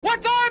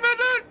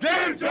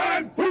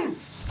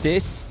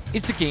This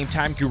is the Game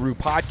Time Guru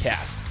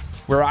podcast,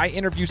 where I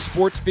interview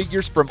sports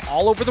figures from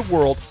all over the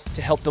world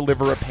to help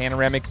deliver a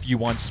panoramic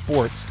view on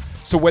sports.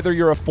 So whether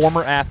you're a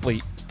former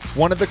athlete,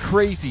 one of the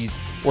crazies,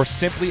 or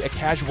simply a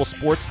casual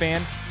sports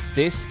fan,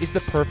 this is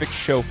the perfect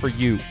show for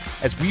you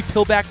as we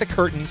peel back the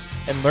curtains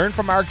and learn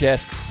from our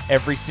guests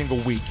every single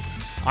week.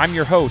 I'm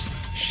your host,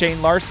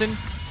 Shane Larson,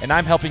 and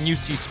I'm helping you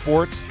see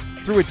sports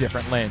through a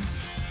different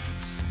lens.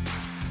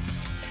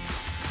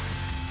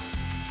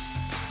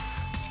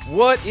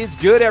 What is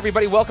good,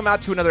 everybody? Welcome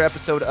out to another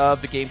episode of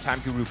the Game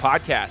Time Guru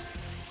podcast.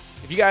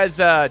 If you guys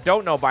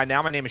don't know by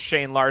now, my name is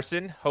Shane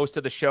Larson, host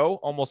of the show,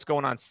 almost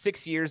going on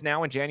 6 years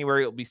now. In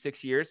January, it'll be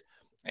 6 years.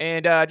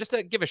 And just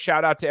to give a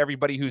shout out to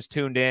everybody who's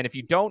tuned in, if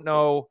you don't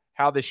know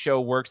how this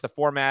show works, the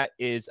format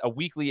is a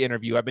weekly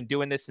interview. I've been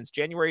doing this since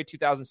January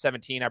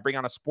 2017. I bring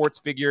on a sports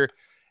figure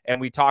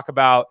and we talk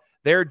about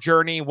their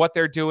journey, what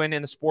they're doing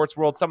in the sports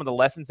world, some of the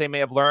lessons they may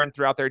have learned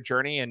throughout their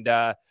journey, and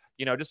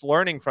just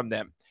learning from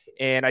them.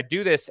 And I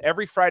do this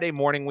every Friday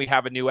morning. We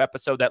have a new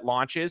episode that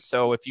launches.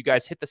 So if you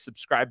guys hit the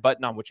subscribe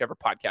button on whichever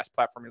podcast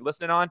platform you're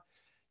listening on,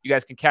 you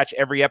guys can catch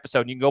every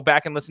episode. You can go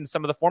back and listen to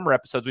some of the former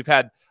episodes. We've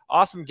had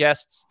awesome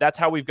guests. That's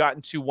how we've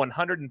gotten to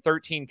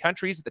 113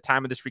 countries at the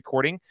time of this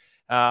recording.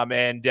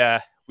 And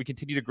we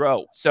continue to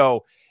grow.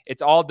 So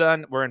it's all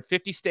done. We're in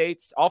 50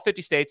 states, all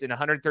 50 states in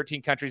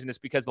 113 countries. And it's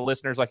because the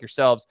listeners like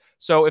yourselves.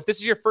 So if this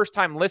is your first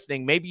time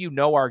listening, maybe you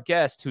know our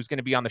guest who's going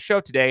to be on the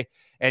show today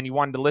and you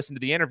wanted to listen to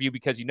the interview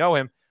because you know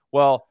him.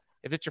 Well,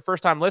 if it's your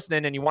first time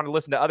listening and you want to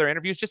listen to other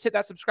interviews, just hit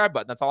that subscribe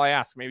button. That's all I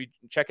ask. Maybe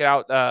check it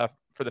out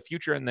for the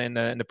future and then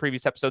in the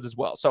previous episodes as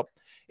well. So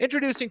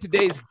introducing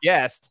today's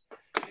guest,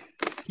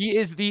 he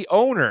is the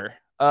owner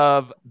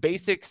of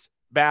Basics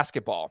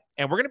Basketball.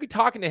 And we're going to be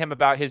talking to him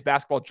about his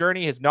basketball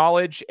journey, his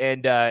knowledge,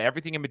 and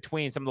everything in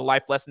between, some of the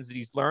life lessons that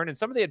he's learned and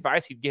some of the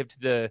advice he'd give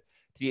to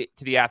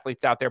the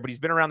athletes out there. But he's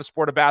been around the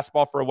sport of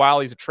basketball for a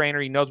while. He's a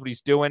trainer. He knows what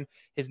he's doing.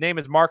 His name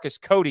is Marcus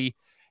Coty.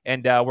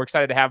 And we're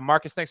excited to have him.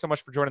 Marcus, thanks so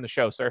much for joining the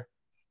show, sir.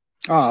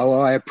 Oh,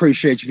 well, I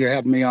appreciate you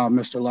having me on,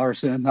 Mr.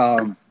 Larson.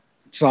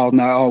 It's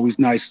always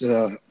nice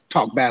to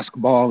talk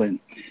basketball and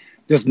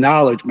just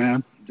knowledge,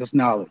 man. Just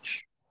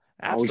knowledge.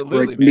 Absolutely,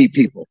 always great to meet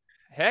people.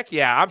 Heck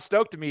yeah, I'm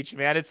stoked to meet you,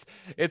 man.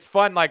 It's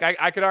fun. Like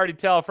I could already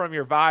tell from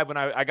your vibe when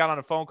I got on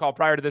a phone call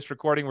prior to this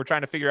recording. We're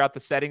trying to figure out the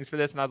settings for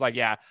this, and I was like,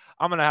 yeah,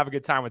 I'm gonna have a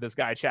good time with this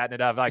guy chatting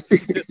it up. Like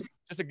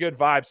just a good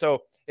vibe.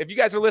 So if you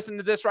guys are listening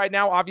to this right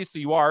now, obviously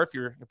you are. If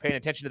you're paying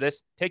attention to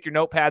this, take your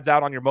notepads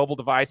out on your mobile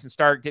device and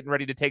start getting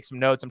ready to take some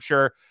notes. I'm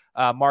sure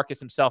Marcus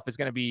himself is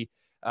going to be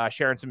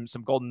sharing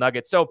some golden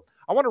nuggets. So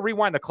I want to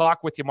rewind the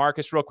clock with you,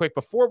 Marcus, real quick.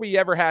 Before we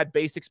ever had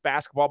Basics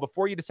Basketball,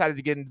 before you decided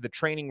to get into the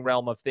training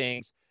realm of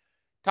things,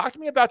 talk to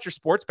me about your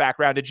sports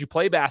background. Did you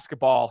play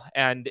basketball?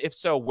 And if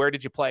so, where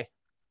did you play?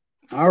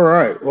 All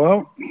right.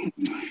 Well,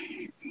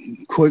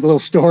 quick little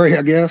story,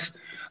 I guess.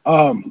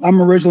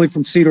 I'm originally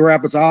from Cedar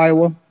Rapids,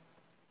 Iowa.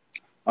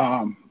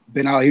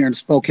 Been out here in the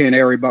Spokane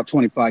area about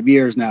 25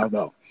 years now,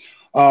 though.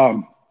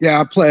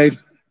 I played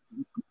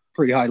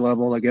pretty high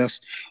level, I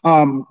guess.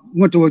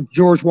 Went to a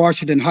George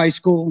Washington High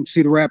School in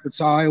Cedar Rapids,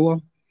 Iowa.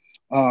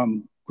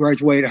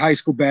 Graduated high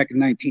school back in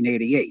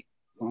 1988,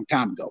 a long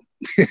time ago.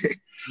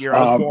 Year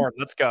I was born.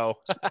 Let's go.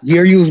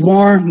 Year you was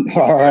born?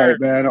 All right,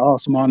 man.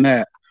 Awesome on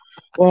that.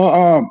 Well,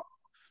 I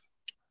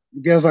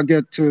guess I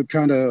get to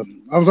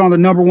I was on the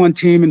number one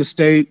team in the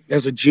state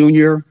as a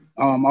junior.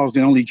 I was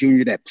the only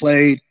junior that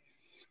played.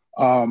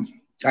 I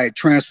had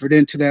transferred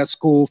into that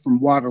school from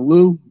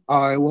Waterloo,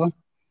 Iowa.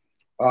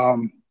 We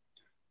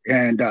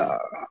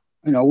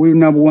were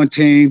number one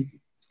team.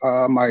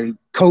 My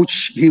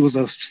coach, he was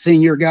a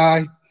senior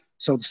guy.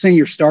 So the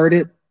senior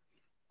started.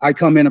 I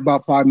come in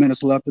about 5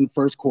 minutes left in the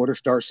first quarter,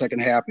 start second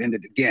half,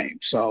 ended the game.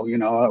 So,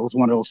 that was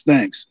one of those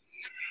things.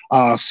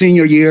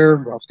 Senior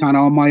year, I was kind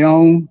of on my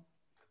own.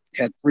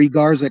 Had three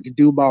guards that could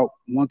do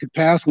one could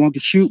pass, one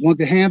could shoot, one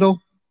could handle.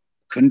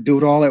 Couldn't do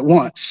it all at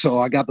once. So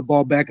I got the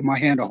ball back in my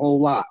hand a whole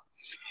lot.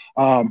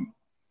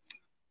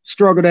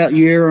 Struggled that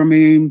year. I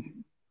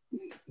mean,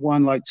 we were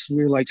like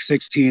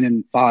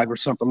 16-5 or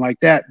something like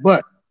that.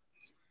 But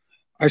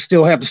I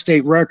still have the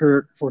state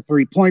record for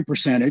 3-point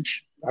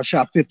percentage. I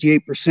shot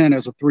 58%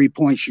 as a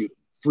three-point shooter,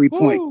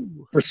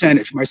 3-point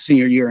percentage my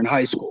senior year in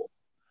high school.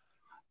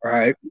 All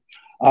right.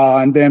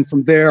 And then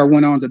from there, I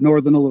went on to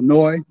Northern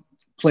Illinois,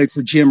 played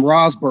for Jim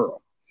Rosborough.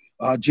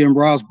 Jim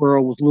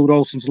Rosborough was Lute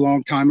Olson's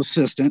longtime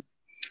assistant.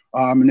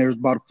 And there was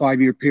about a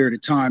 5-year period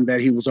of time that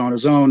he was on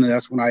his own, and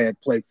that's when I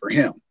had played for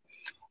him.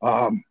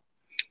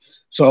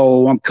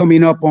 So I'm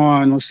coming up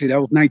on, that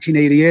was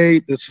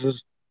 1988. This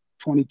was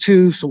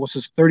 22. So what's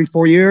this,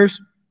 34 years?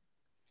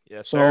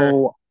 Yes, sir.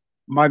 So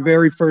my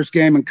very first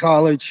game in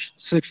college,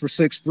 6 for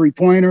 6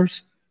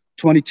 3-pointers,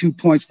 22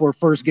 points for a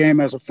first game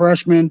as a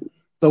freshman.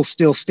 Those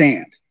still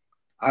stand.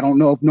 I don't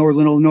know if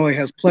Northern Illinois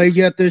has played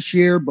yet this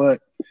year, but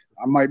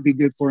I might be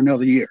good for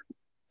another year.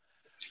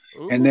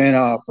 Ooh. And then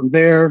from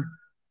there,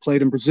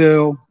 played in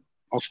Brazil,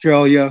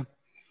 Australia,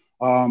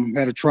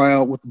 had a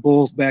tryout with the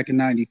Bulls back in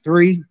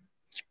 93.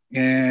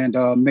 and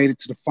made it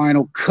to the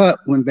final cut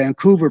when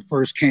Vancouver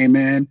first came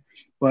in,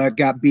 but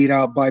got beat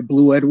out by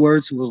Blue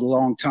Edwards, who was a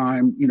long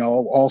time,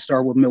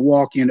 all-star with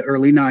Milwaukee in the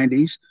early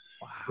 90s,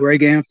 Wow.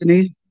 Greg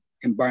Anthony,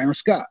 and Byron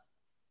Scott.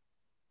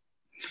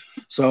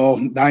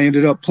 So I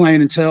ended up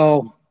playing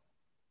until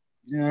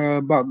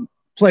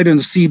played in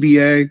the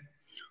CBA.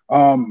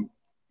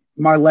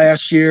 My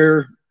last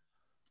year,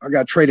 I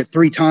got traded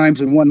 3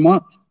 times in 1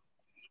 month.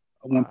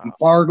 I went from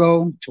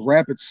Fargo to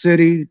Rapid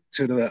City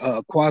to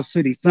the Quad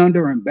City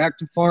Thunder and back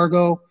to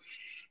Fargo.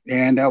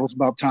 And that was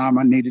about time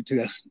I needed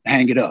to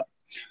hang it up.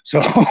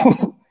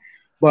 So,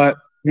 but,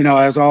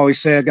 as I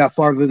always say, I got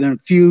farther than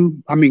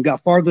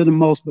got farther than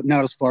most, but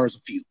not as far as a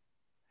few.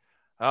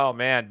 Oh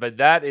man, but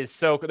that is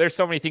there's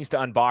so many things to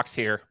unbox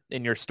here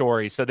in your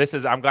story. So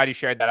I'm glad you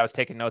shared that. I was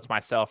taking notes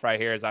myself right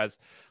here as I was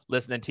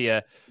listening to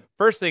you.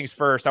 First things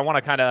first, I want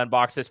to kind of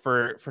unbox this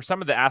for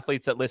some of the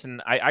athletes that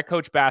listen. I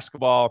coach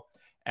basketball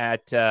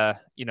at, the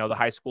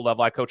high school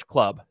level. I coach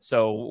club.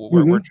 So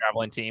we're a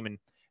traveling team and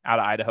out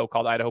of Idaho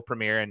called Idaho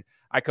Premier. And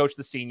I coach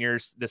the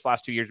seniors. This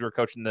last 2 years, we were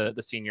coaching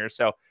the seniors.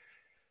 So,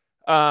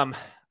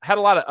 had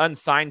a lot of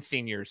unsigned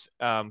seniors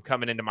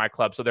coming into my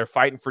club. So they're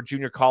fighting for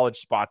junior college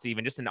spots,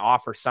 even just an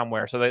offer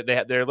somewhere. So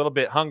they're a little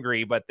bit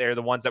hungry, but they're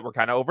the ones that were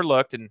kind of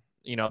overlooked. And,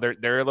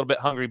 they're a little bit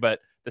hungry,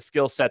 but the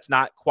skill set's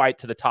not quite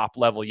to the top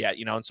level yet,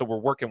 and so we're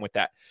working with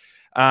that.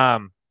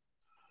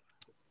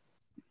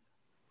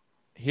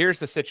 Here's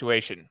the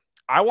situation.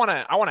 I want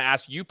to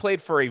ask, you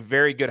played for a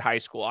very good high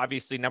school,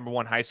 obviously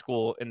 #1 high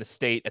school in the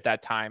state at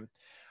that time.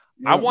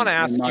 Yeah, I want to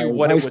ask you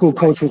what it was. High school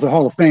coach was a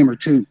Hall of Famer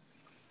too.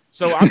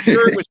 So I'm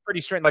sure it was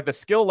pretty strange. Like the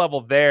skill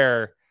level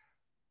there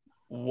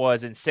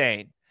was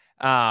insane.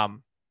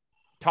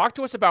 Talk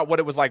to us about what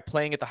it was like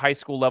playing at the high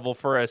school level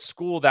for a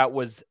school that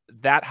was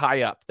that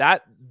high up,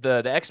 that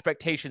the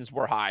expectations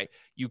were high.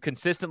 You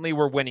consistently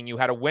were winning. You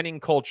had a winning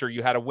culture.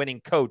 You had a winning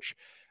coach.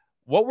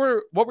 What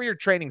were your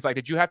trainings like?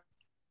 Did you have?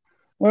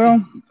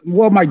 Well,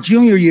 my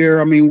junior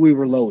year, we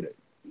were loaded.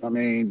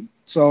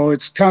 So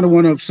it's kind of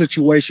one of those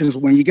situations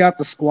when you got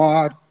the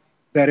squad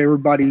that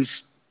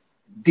everybody's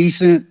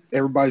decent,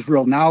 everybody's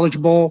real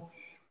knowledgeable,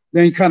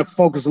 then you kind of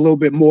focus a little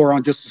bit more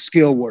on just the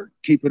skill work,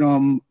 keeping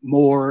them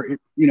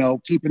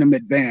keeping them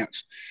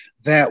advanced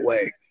that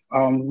way.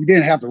 We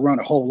didn't have to run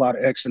a whole lot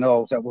of X and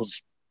O's. That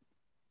was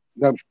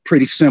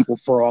pretty simple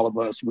for all of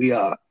us.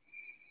 Our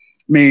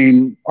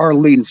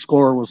leading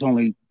scorer was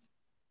only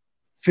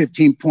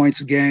 15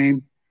 points a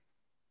game,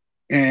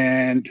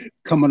 and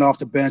coming off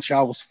the bench,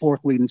 I was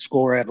 4th leading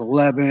scorer at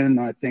 11.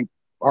 I think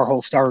our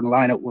whole starting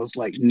lineup was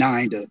like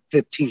 9 to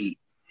 15.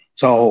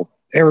 So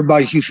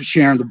everybody's used to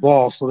sharing the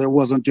ball, so there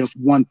wasn't just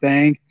one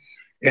thing.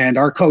 And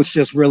our coach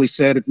just really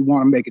said, if you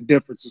want to make a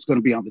difference, it's going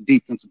to be on the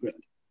defensive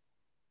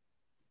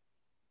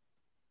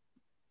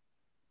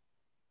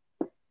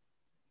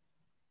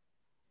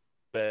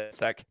end.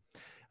 Sec.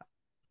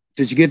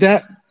 Did you get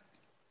that?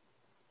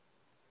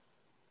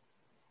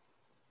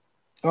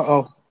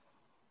 Uh-oh.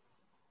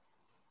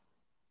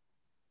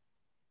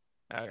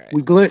 Okay.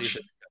 We glitched.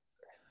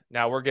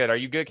 Now we're good. Are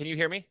you good? Can you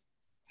hear me?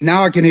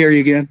 Now I can hear you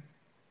again.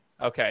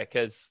 Okay,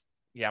 because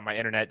my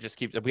internet just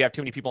keeps. We have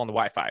too many people on the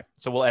Wi-Fi,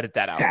 so we'll edit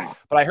that out. Yeah.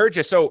 But I heard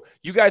you. So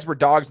you guys were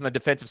dogs on the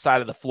defensive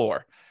side of the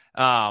floor.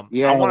 We had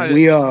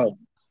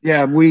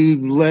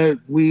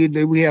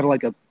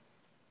like a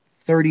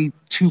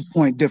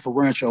 32-point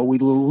differential. We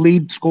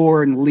lead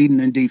scorer and leading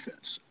in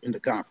defense in the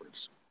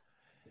conference.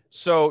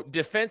 So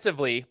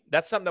defensively,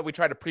 that's something that we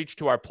try to preach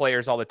to our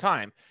players all the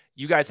time.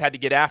 You guys had to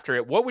get after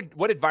it.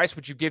 What advice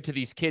would you give to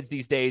these kids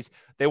these days?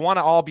 They want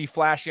to all be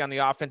flashy on the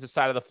offensive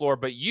side of the floor,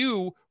 but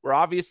you were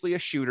obviously a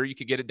shooter. You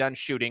could get it done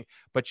shooting,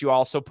 but you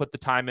also put the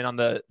time in on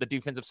the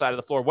defensive side of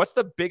the floor. What's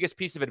the biggest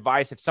piece of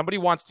advice if somebody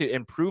wants to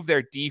improve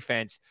their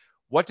defense?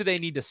 What do they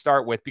need to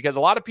start with? Because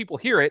a lot of people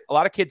hear it. A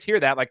lot of kids hear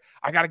that, like,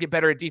 I got to get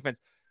better at defense.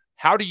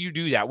 How do you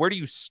do that? Where do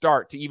you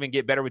start to even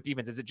get better with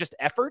defense? Is it just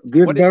effort?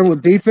 Get better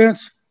with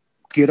defense?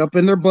 Get up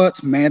in their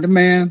butts, man to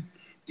man.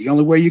 The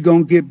only way you're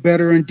going to get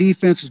better in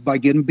defense is by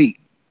getting beat.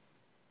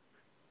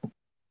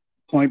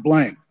 Point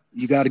blank.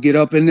 You got to get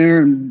up in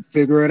there and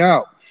figure it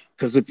out.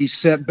 Because if you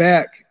set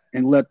back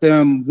and let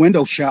them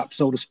window shop,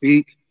 so to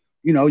speak,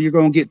 you're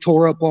going to get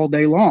tore up all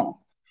day long.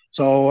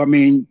 So,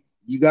 you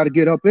got to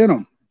get up in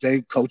them.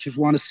 Coaches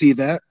want to see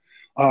that.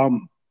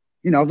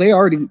 They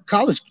already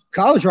college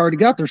already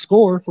got their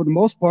score for the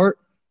most part.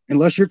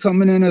 Unless you're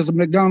coming in as a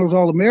McDonald's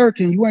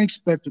All-American, you ain't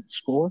expected to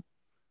score.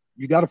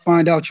 You got to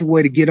find out your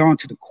way to get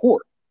onto the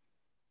court.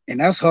 And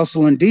that's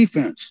hustle and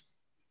defense.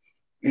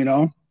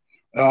 I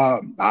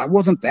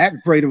wasn't that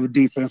great of a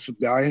defensive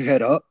guy,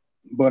 head up,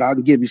 but I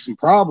can give you some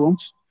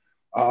problems.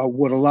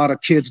 What a lot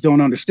of kids don't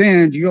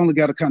understand, you only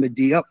got to kind of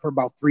D up for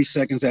about 3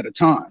 seconds at a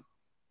time,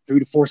 3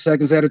 to 4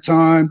 seconds at a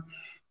time.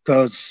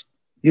 Because,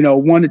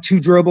 1 to 2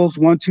 dribbles,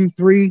 1, 2,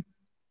 3,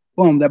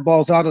 boom, that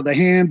ball's out of the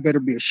hand, better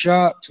be a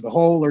shot to the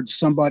hole or to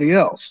somebody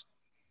else,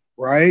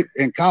 right?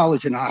 In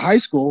college and high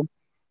school,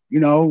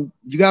 you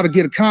got to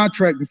get a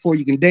contract before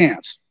you can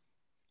dance.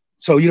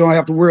 So you don't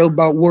have to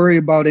worry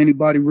about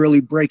anybody really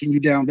breaking you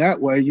down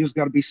that way. You just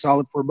got to be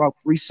solid for about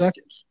 3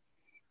 seconds.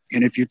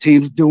 And if your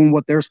team's doing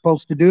what they're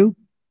supposed to do,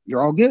 you're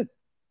all good.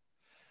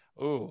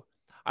 Ooh,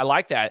 I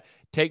like that.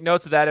 Take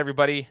notes of that,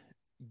 everybody.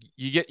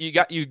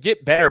 You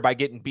get better by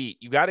getting beat.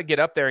 You got to get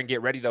up there and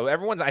get ready, though.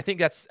 I think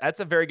that's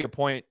a very good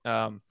point,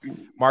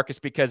 Marcus,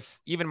 because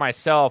even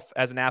myself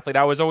as an athlete,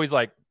 I was always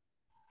like,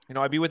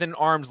 I'd be within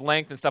arm's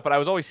length and stuff, but I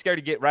was always scared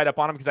to get right up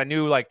on them because I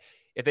knew, like,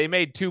 if they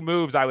made 2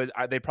 moves,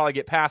 they'd probably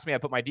get past me. I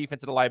put my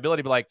defense at a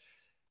liability, but like,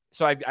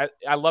 so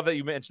I love that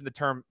you mentioned the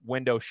term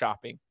window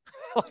shopping.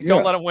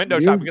 Don't let them window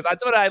shop, because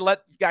that's what I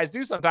let guys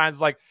do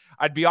sometimes. Like,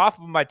 I'd be off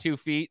of them by 2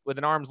 feet with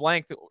an arm's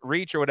length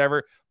reach or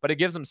whatever, but it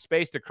gives them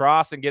space to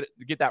cross and get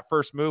that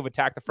first move,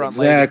 attack the front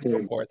leg, and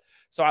so forth.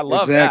 So I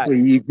love that.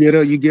 You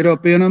get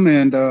up in them,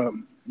 and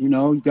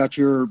you got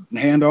your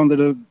hand on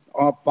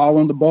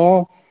following the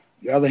ball,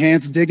 the other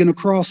hand's digging a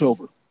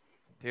crossover.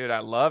 Dude, I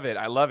love it.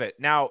 I love it.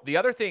 Now, the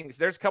other things,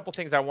 there's a couple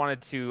things I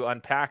wanted to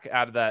unpack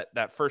out of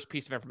that first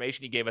piece of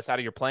information you gave us out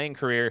of your playing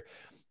career.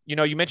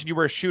 You mentioned you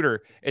were a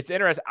shooter. It's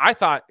interesting.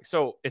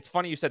 It's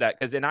funny you said that,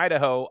 because in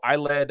Idaho, I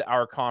led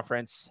our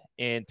conference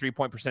in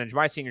 3-point percentage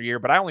my senior year,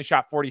 but I only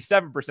shot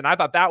 47%. I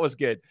thought that was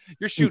good.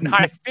 You're shooting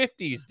high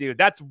 50s, dude.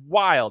 That's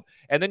wild.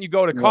 And then you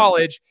go to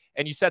college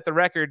and you set the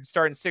record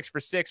starting 6 for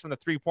 6 from the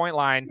 3-point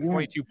line,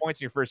 22 points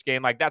in your first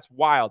game. Like, that's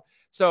wild.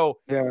 So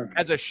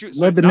as a shooter,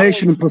 led the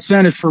nation in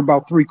percentage for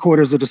about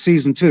 3/4 of the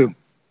season too.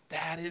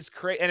 That is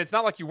crazy. And it's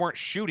not like you weren't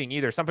shooting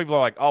either. Some people are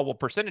like, oh, well,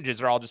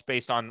 percentages are all just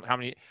based on how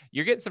many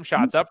you're getting some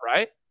shots up,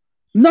 right?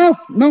 No.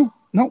 I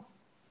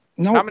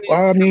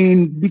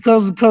mean,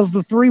 because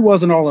the 3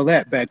 wasn't all of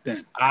that back then.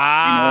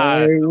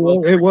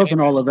 It wasn't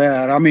all of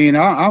that. I mean,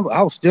 I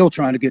was still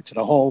trying to get to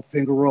the hole,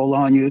 finger roll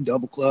on you,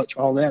 double clutch,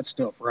 all that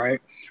stuff,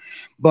 right?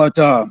 But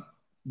the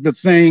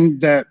thing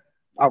that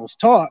I was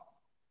taught,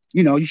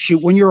 you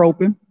shoot when you're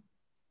open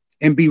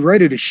and be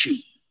ready to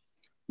shoot.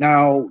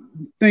 Now,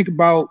 think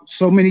about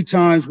so many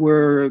times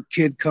where a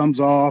kid comes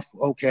off,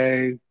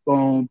 okay,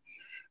 boom.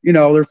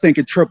 They're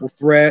thinking triple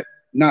threat,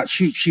 not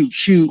shoot,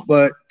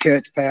 but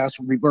catch, pass,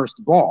 reverse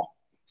the ball,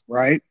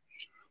 right?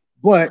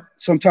 But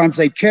sometimes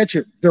they catch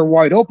it, they're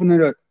wide open,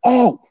 and they're,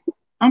 oh,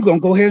 I'm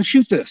going to go ahead and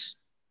shoot this.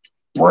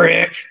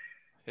 Brick.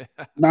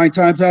 9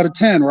 times out of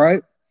 10,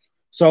 right?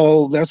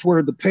 So that's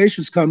where the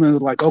patience come in,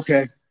 like,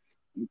 okay,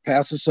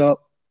 pass this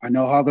up. I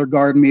know how they're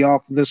guarding me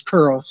off of this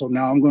curl, so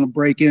now I'm going to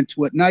break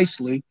into it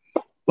nicely.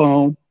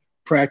 Boom,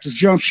 practice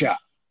jump shot.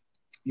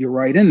 You're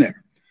right in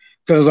there.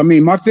 Because, I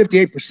mean, my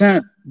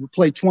 58%, we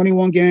played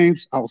 21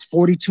 games. I was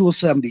 42 of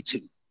 72.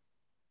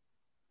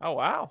 Oh,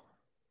 wow.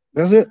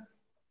 That's it.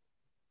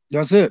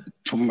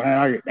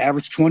 I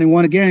averaged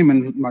 21 a game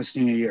in my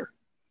senior year.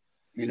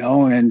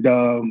 And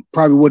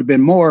probably would have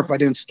been more if I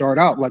didn't start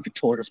out like a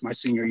tortoise my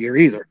senior year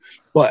either.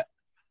 But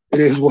it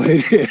is what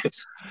it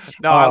is.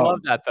 No, I love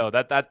that, though.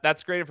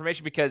 That's great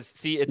information, because,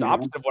 see, it's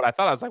opposite of what I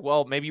thought. I was like,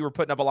 well, maybe you were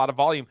putting up a lot of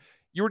volume.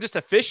 You were just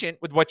efficient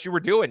with what you were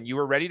doing. You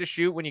were ready to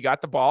shoot when you got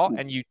the ball,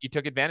 and you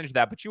took advantage of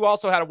that. But you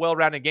also had a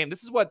well-rounded game.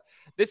 This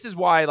is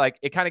why, like,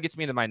 it kind of gets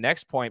me into my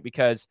next point,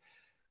 because,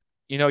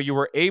 you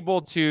were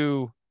able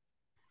to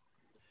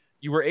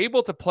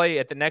play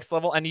at the next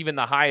level and even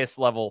the highest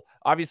level.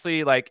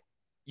 Obviously, like,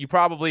 you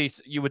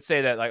would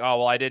say that, like, oh,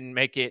 well, I didn't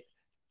make it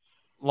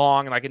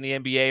long, like in the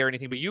NBA or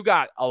anything, but you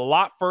got a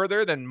lot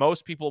further than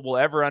most people will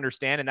ever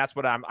understand. And that's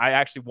what I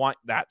actually want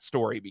that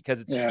story,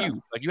 because it's huge.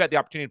 Like, you had the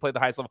opportunity to play at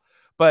the highest level,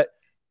 but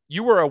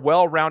you were a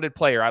well-rounded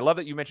player. I love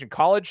that you mentioned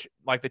college.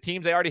 Like, the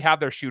teams, they already have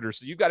their shooters.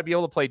 So you've got to be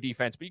able to play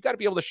defense, but you got to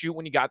be able to shoot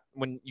when you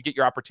get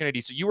your opportunity.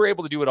 So you were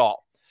able to do it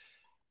all.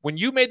 When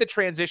you made the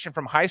transition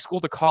from high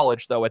school to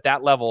college, though, at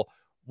that level,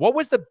 what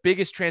was the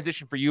biggest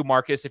transition for you,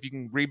 Marcus? If you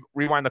can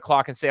rewind the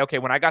clock and say, okay,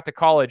 when I got to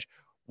college,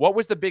 what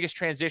was the biggest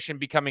transition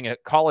becoming a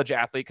college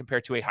athlete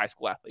compared to a high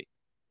school athlete?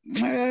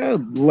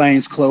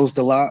 Lanes closed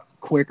a lot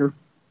quicker.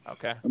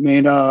 Okay. I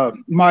mean, I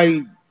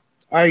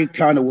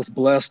kind of was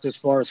blessed as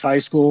far as high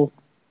school.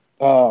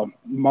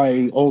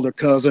 My older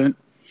cousin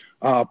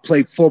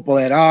played football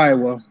at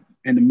Iowa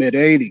in the mid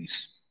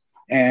 80s.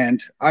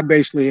 And I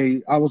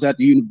was at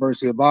the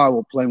University of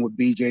Iowa playing with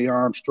B.J.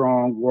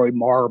 Armstrong, Roy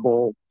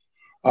Marble,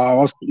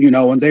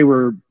 and they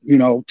were,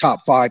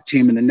 top 5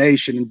 team in the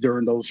nation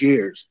during those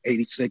years,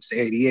 86,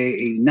 88,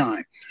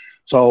 89.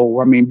 So,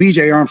 I mean,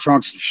 B.J.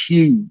 Armstrong's a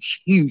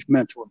huge, huge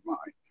mentor of mine.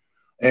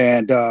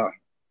 And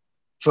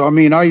so, I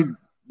mean, I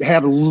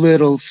had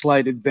a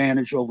slight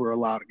advantage over a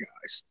lot of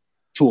guys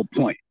to a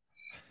point.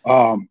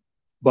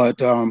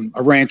 But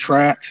I ran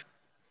track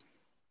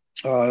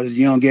at a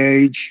young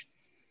age.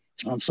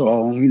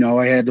 So,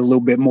 I had a little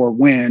bit more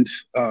wind.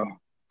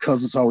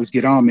 Cousins always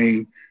get on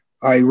me.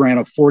 I ran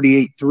a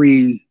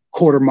 48.3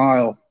 quarter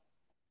mile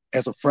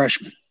as a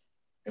freshman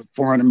at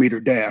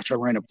 400-meter dash. I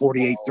ran a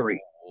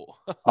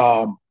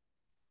 48.3.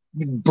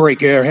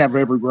 Break air, have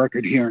every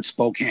record here in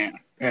Spokane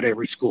at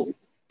every school,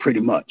 pretty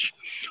much.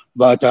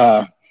 But,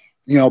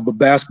 but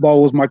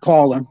basketball was my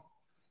calling.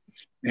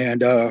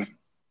 And had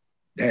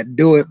to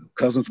do it.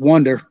 Cousins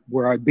wonder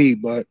where I'd be,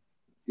 but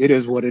it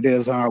is what it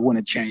is. I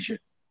wouldn't change it.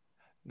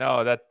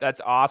 No,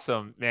 that's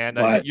awesome, man.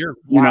 But, You're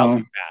you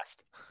wildly know,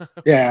 fast.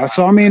 yeah.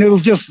 So, I mean, it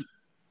was just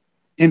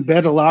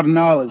embed a lot of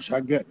knowledge. I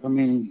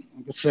mean,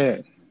 like I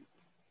said,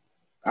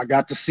 I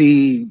got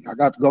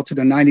to go to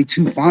the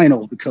 92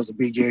 final because of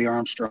BJ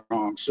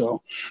Armstrong.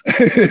 So,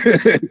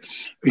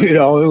 you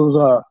know, it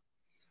was,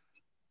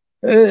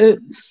 it,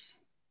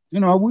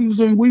 you know, we was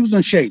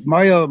in shape.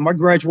 My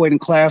graduating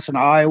class in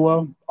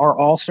Iowa, our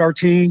all-star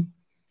team,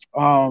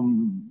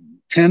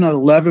 10 or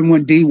 11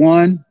 went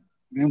D1,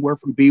 and we're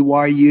from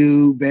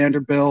BYU,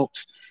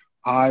 Vanderbilt,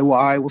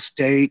 Iowa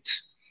State.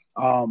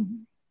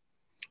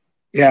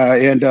 Yeah,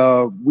 and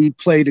we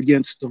played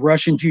against the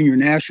Russian junior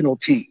national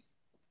team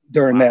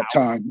during Wow. that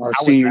time, our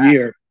How was senior that?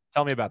 year.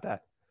 Tell me about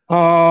that.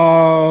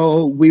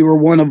 We were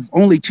one of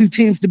only two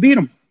teams to beat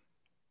them.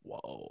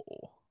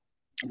 Whoa.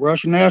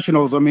 Russian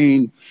Nationals. I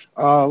mean,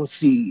 let's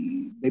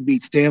see, they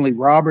beat Stanley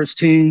Roberts'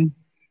 team,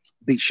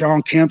 beat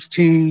Sean Kemp's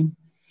team,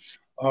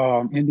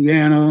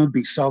 Indiana,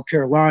 beat South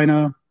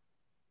Carolina,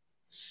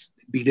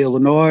 beat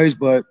Illinois,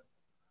 but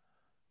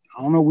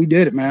I don't know. We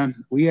did it,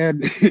 man. We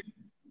had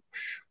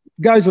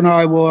guys in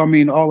Iowa. I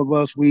mean, all of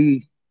us.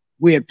 We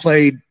had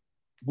played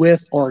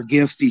with or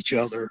against each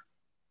other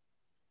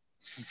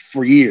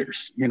for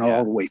years, you know,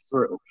 all the way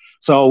through.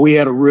 So we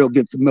had a real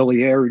good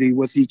familiarity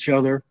with each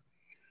other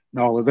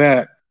and all of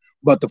that.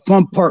 But the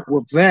fun part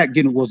with that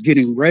was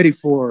getting ready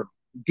for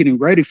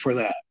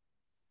that.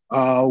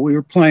 We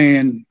were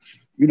playing,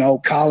 you know,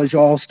 college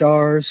all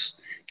stars,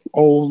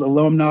 old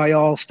alumni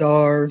all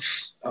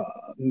stars,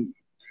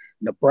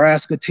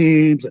 Nebraska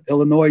teams,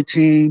 Illinois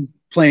team,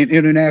 playing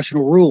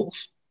international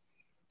rules.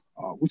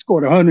 We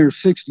scored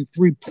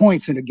 163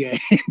 points in a game.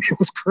 It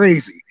was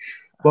crazy.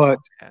 But,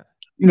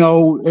 you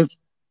know, as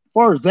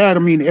far as that, I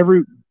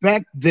mean,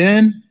 back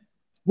then,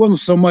 wasn't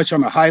so much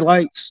on the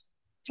highlights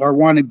or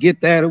want to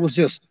get that. It was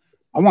just,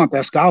 I want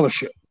that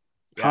scholarship.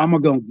 Yeah. How am I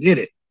going to get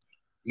it?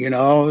 You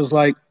know, it was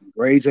like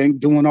grades ain't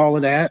doing all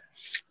of that.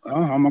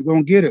 How am I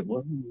going to get it?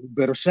 Well, you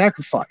better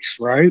sacrifice,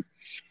 right?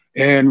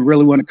 And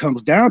really, when it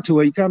comes down to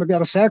it, you kind of got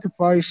to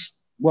sacrifice.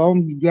 Well,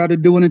 you got to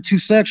do it in two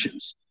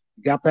sections.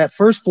 You got that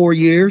first 4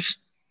 years,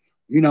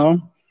 you know,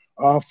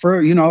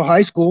 for, you know,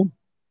 high school.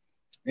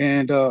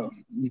 And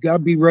you got to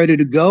be ready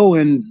to go.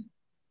 And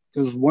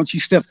because once you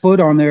step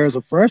foot on there as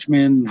a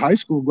freshman, high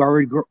school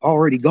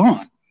already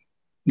gone,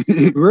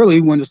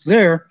 really, when it's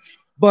there.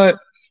 But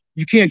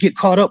you can't get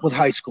caught up with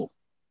high school.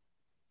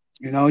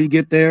 You know, you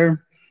get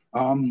there,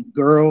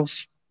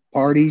 girls,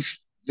 parties,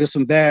 this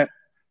and that.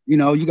 You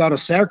know, you got to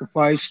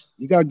sacrifice.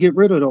 You got to get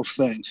rid of those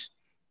things.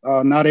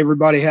 Not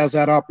everybody has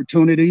that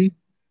opportunity.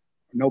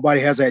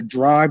 Nobody has that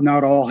drive.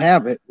 Not all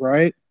have it,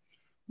 right?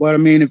 But I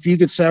mean, if you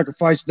could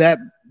sacrifice that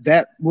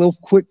little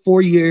quick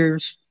 4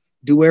 years,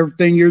 do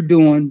everything you're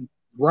doing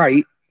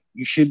right,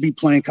 you should be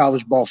playing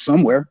college ball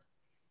somewhere,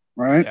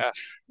 right? Yeah.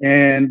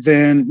 And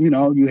then, you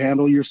know, you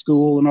handle your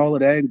school and all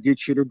of that and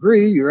get your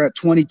degree. You're at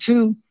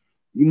 22.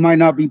 You might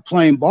not be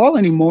playing ball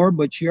anymore,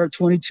 but you're at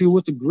 22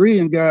 with a degree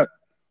and got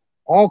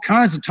all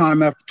kinds of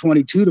time after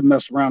 22 to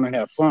mess around and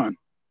have fun.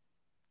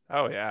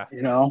 Oh yeah.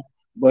 You know,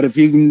 but if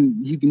you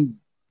can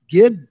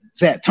get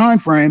that time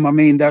frame, I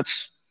mean,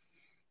 that's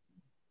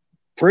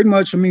pretty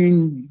much, I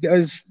mean,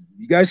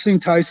 you guys seen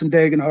Tyson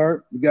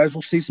Dagenhart. You guys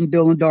will see some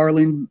Dylan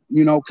Darling,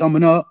 you know,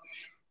 coming up.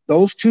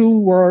 Those two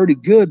were already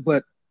good,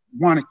 but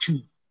wanted to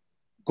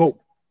go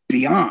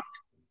beyond.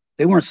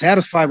 They weren't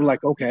satisfied with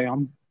like, okay,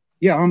 I'm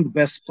the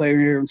best player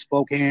here in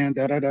Spokane,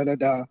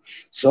 da.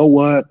 So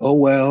what? Oh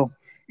well,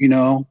 you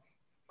know.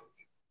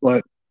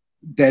 But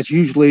that's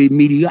usually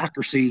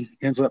mediocrity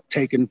ends up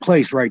taking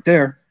place right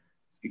there.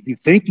 If you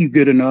think you're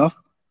good enough,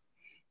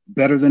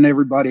 better than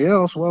everybody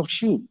else, well,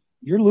 shoot,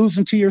 you're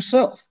losing to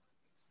yourself.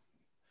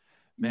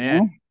 Man,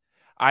 you know?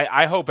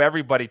 I hope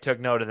everybody took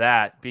note of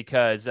that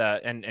because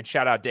and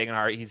shout out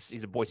Dagenhart.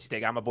 He's a Boise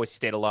State. I'm a Boise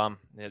State alum.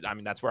 I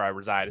mean, that's where I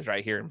reside, is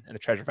right here in the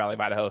Treasure Valley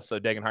of Idaho. So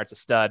Dagenhart's a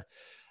stud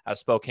out of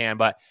Spokane.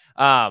 But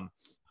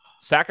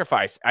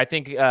sacrifice, I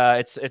think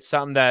it's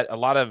something that a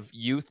lot of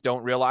youth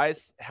don't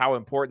realize how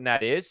important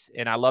that is.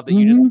 And I love that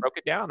you just broke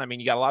it down. I mean,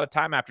 you got a lot of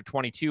time after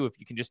 22. If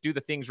you can just do the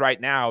things right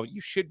now,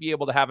 you should be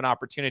able to have an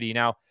opportunity.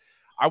 Now,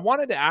 I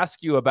wanted to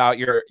ask you about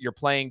your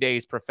playing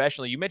days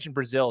professionally. You mentioned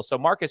Brazil. So,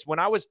 Marcus, when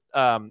I was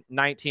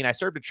 19, I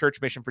served a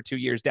church mission for 2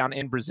 years down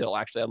in Brazil.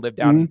 Actually, I lived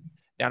down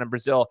in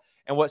Brazil.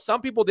 And what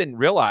some people didn't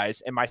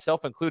realize, and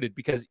myself included,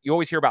 because you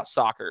always hear about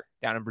soccer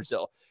down in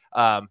Brazil.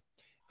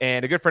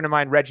 And a good friend of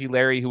mine, Reggie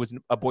Larry, who was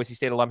a Boise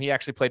State alum, he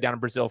actually played down in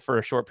Brazil for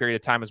a short period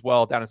of time as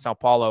well, down in Sao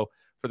Paulo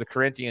for the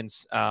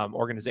Corinthians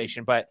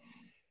organization. But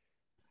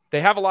they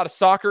have a lot of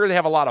soccer. They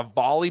have a lot of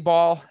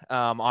volleyball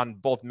on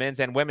both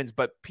men's and women's,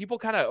 but people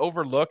kind of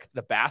overlook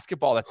the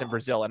basketball that's in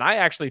Brazil. And I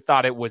actually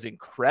thought it was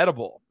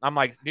incredible. I'm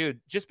like,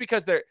 dude, just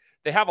because they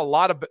have a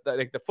lot of,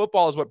 like, the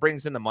football is what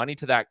brings in the money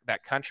to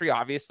that country.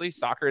 Obviously,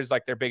 soccer is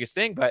like their biggest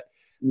thing, but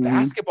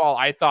basketball,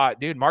 I thought,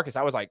 dude, Marcus,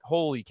 I was like,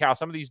 holy cow,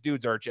 some of these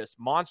dudes are just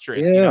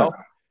monstrous, you know?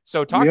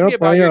 So talk to me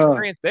about your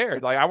experience there.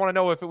 Like, I want to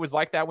know if it was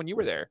like that when you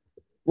were there.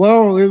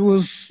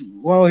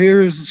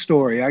 Here's the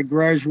story. I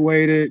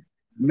graduated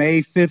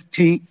May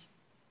 15th,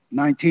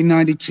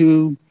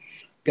 1992.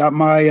 Got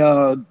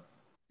my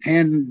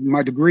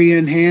degree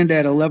in hand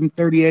at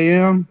 11:30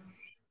 a.m.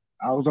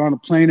 I was on a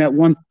plane at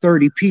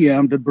 1:30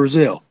 p.m. to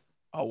Brazil.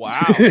 Oh,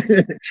 wow.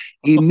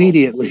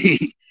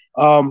 Immediately.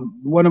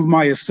 One of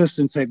my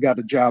assistants had got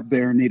a job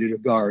there and needed a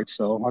guard,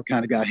 so I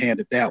kind of got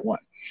handed that one.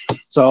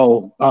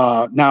 So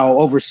now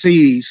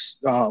overseas,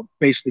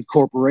 basically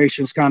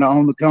corporations kind of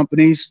own the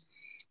companies.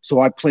 So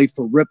I played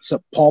for Rips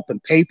Up Pulp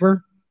and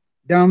Paper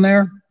down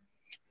there.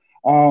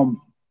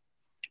 Um,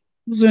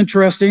 it was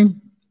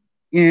interesting,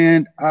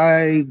 and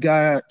I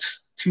got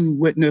to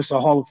witness a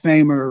Hall of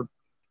Famer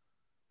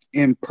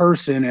in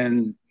person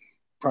and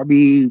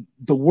probably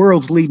the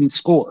world's leading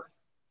scorer,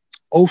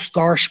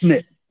 Oscar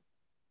Schmidt.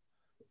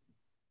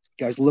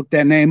 Guys, look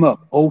that name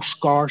up,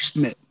 Oscar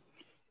Schmidt.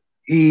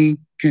 He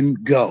can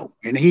go,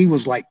 and he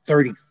was like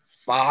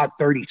 35,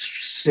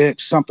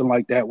 36, something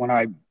like that when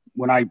I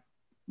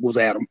was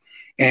at him,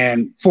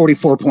 and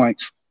 44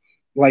 points,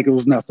 like it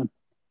was nothing.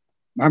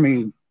 I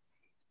mean,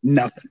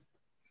 nothing.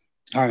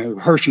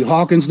 Hershey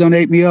Hawkins done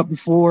ate me up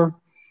before.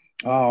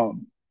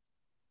 Um,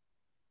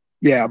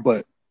 yeah,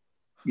 but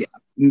yeah,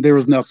 there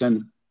was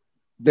nothing.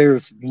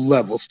 There's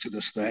levels to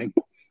this thing.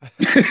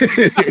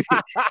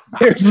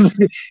 there's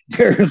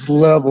there's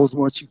levels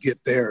once you get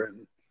there,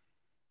 and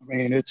I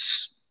mean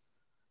it's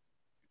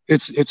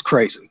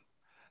crazy.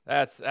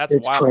 That's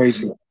It's wild.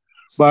 crazy.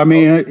 But I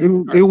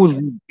mean, it was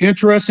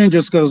interesting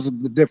just because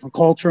of the different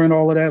culture and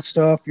all of that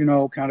stuff. Kind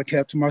of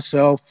kept to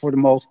myself for the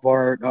most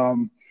part.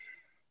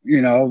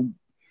 You know,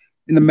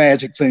 and the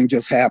magic thing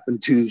just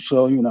happened too.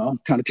 So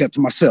kind of kept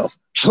to myself,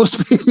 so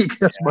to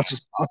speak, as much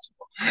as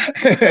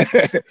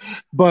possible.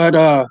 But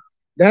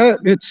that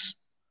it's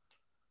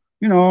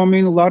I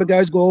mean, a lot of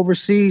guys go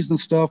overseas and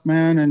stuff,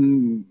 man,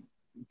 and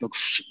the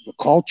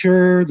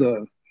culture,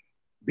 the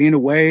being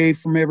away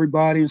from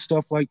everybody and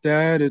stuff like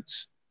that.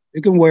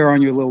 It can wear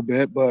on you a little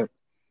bit, but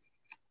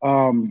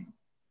um,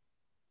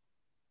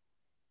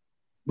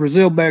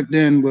 Brazil back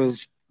then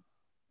was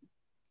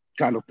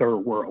kind of third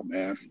world,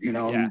 man.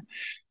 Yeah.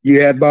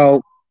 You had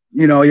about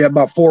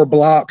four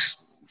blocks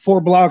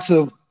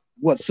of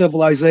what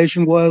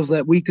civilization was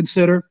that we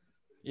consider,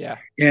 Yeah.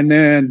 and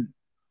then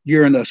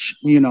you're in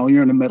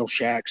the metal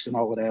shacks and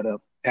all of that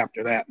up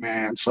after that,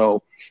 man.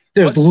 So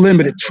there's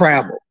limited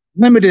travel,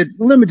 limited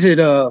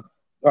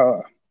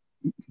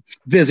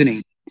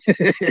visiting.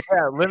 Yeah,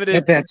 limited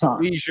at that time.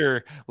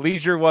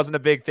 Leisure wasn't a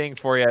big thing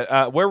for you.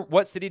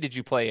 What city did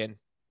you play in?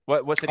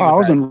 What city Oh, was I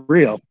was that? in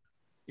Rio.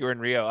 You were in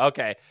Rio.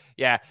 Okay.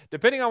 Yeah.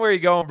 Depending on where you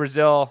go in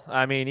Brazil,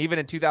 I mean, even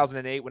in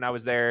 2008 when I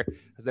was there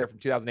from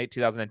 2008,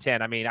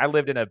 2010. I mean, I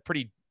lived in a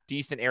pretty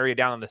decent area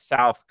down in the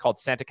south called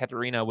Santa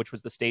Catarina, which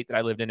was the state that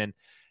I lived in. And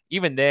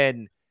even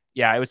then,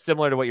 yeah, it was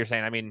similar to what you're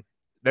saying. I mean,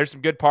 there's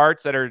some good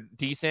parts that are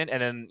decent.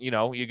 And then,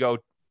 you go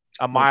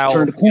a mile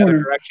turn the the other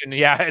corner. direction.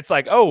 Yeah. It's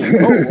like, oh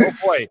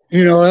boy.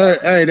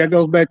 Hey, that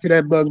goes back to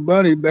that Bugs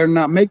Bunny. Better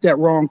not make that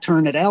wrong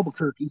turn at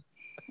Albuquerque.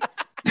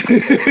 So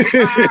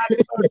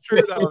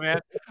true though,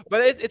 man.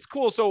 But it's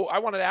cool. So I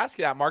wanted to ask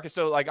you that, Marcus.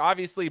 So like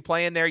obviously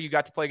playing there, you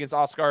got to play against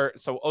Oscar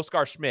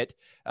Schmidt.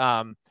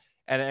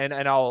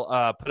 And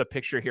I'll put a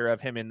picture here of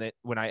him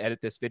when I edit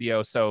this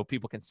video so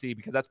people can see,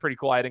 because that's pretty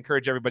cool. I'd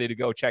encourage everybody to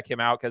go check him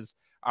out because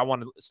I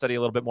want to study a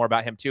little bit more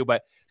about him too.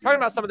 But talking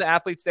about some of the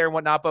athletes there and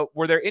whatnot, but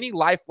were there any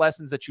life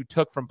lessons that you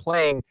took from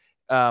playing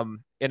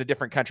in a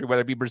different country,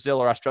 whether it be Brazil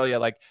or Australia,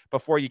 like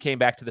before you came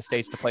back to the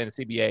States to play in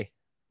the CBA?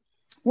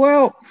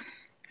 Well,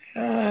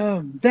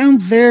 down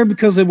there,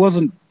 because it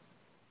wasn't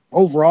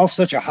overall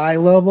such a high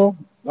level,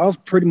 I was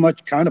pretty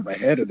much kind of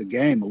ahead of the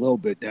game a little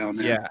bit down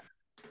there. Yeah.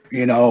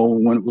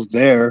 When it was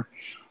there.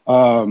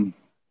 And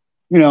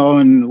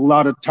a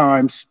lot of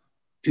times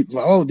people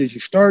are, oh, did you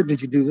start?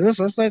 Did you do this?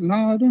 I was like, no,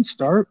 I didn't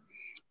start.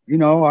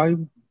 I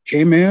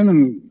came in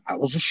and I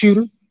was a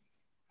shooter.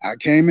 I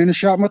came in and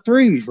shot my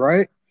threes,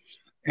 right?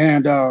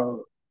 And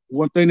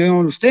one thing they don't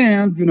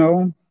understand,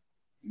 6'1",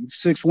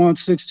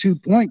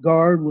 6'2" point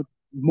guard with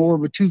more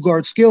of a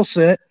two-guard skill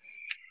set,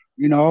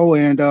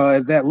 and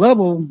at that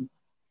level,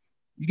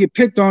 you get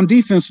picked on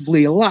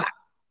defensively a lot,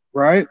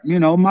 right? I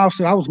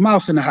was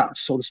mouse in the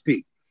house, so to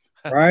speak,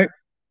 right?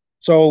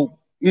 So,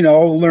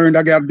 learned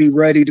I got to be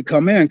ready to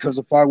come in, because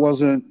if I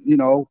wasn't,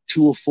 2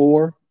 or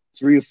 4,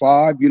 3 or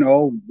 5,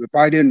 if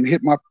I didn't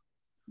hit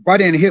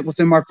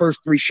within my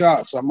first 3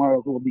 shots, I might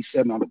as well be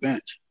sitting on the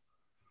bench.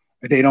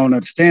 But they don't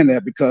understand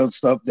that because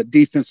of the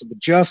defensive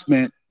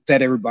adjustment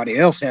that everybody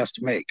else has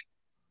to make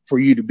for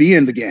you to be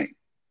in the game,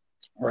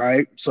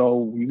 right?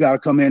 So you got to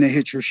come in and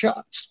hit your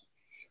shots.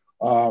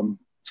 So,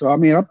 I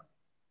mean, I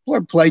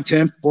play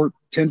 10,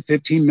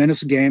 15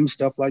 minutes a game,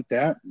 stuff like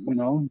that,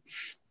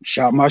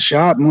 shot my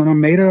shot, and when I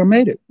made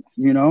it,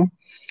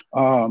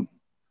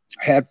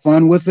 had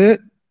fun with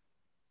it.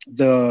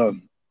 It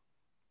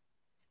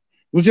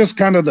was just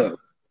kind of the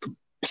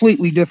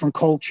completely different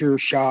culture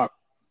shock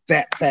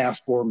that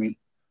fast for me.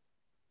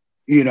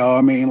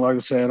 I mean, like I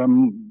said,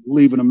 I'm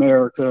leaving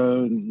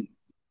America and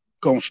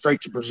going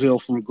straight to Brazil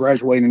from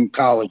graduating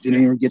college.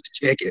 Didn't even get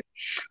the ticket,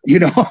 you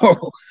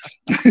know.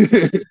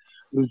 It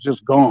was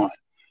just gone.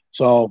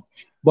 So,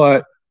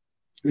 but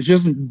it's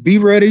just be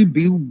ready,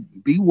 be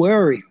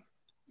wary,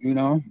 you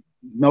know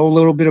a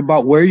little bit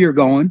about where you're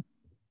going,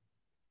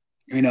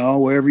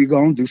 wherever you're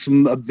going, do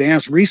some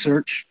advanced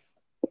research.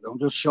 Don't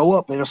just show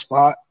up at a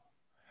spot,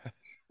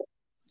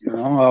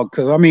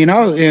 because I mean,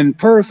 I was in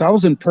Perth,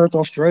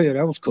 Australia.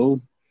 That was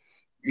cool,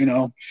 you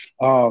know.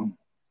 Um,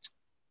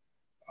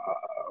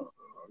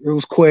 it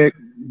was quick,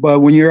 but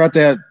when you're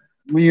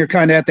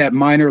kind of at that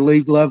minor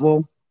league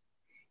level,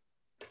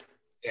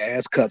 yeah,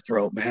 it's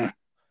cutthroat, man.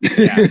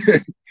 Yeah,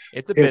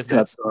 it's a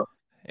business. Cutthroat.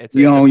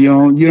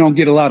 You don't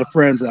get a lot of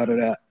friends out of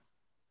that.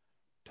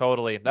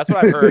 Totally. That's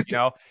what I've heard,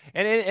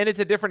 and it's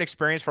a different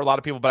experience for a lot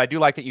of people, but I do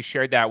like that you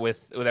shared that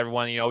with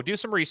everyone. Do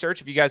some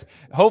research. If you guys,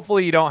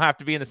 hopefully you don't have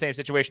to be in the same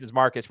situation as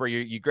Marcus, where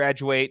you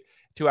graduate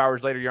 2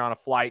 hours later, you're on a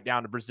flight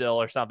down to Brazil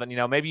or something.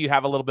 Maybe you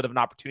have a little bit of an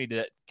opportunity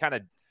to kind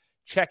of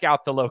check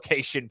out the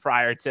location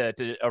prior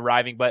to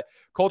arriving, but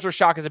culture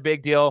shock is a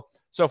big deal.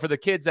 So for the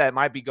kids that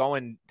might be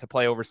going to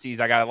play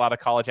overseas, I got a lot of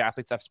college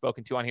athletes I've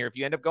spoken to on here. If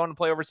you end up going to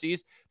play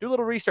overseas, do a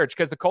little research,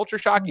 because the culture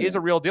shock is a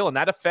real deal, and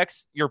that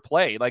affects your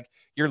play. Like,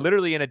 you're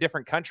literally in a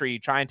different country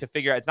trying to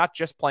figure out, it's not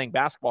just playing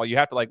basketball. You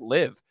have to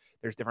live.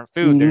 There's different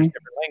food, there's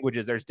different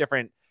languages,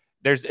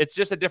 it's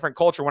just a different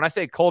culture. When I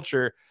say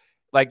culture,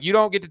 you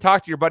don't get to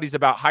talk to your buddies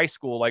about high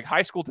school.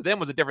 High school to them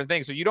was a different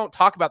thing. So you don't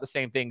talk about the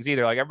same things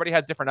either. Everybody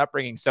has different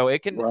upbringing, so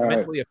it can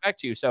mentally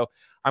affect you. So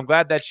I'm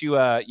glad that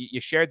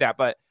you shared that.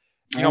 But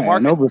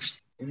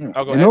Marcus,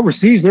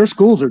 overseas, their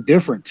schools are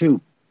different too.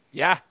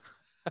 Yeah.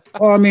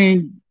 Well, I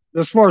mean,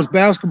 as far as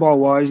basketball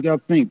wise, you got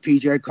to think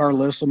PJ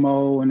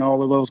Carlesimo and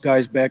all of those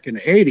guys back in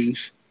the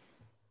 80s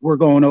were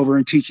going over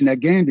and teaching that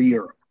game to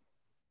Europe.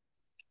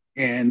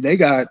 And they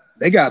got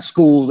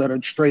schools that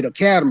are straight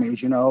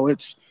academies.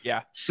 It's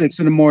 6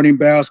 a.m.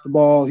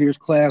 basketball. Here's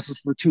classes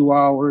for 2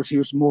 hours.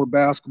 Here's some more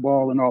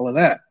basketball and all of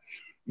that.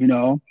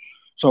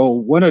 So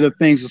one of the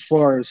things as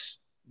far as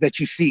that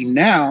you see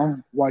now,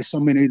 why so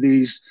many of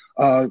these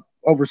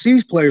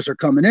overseas players are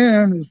coming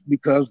in, is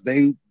because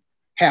they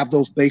have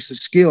those basic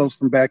skills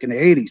from back in the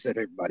 80s that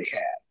everybody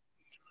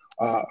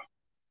had.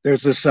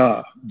 There's this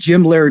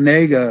Jim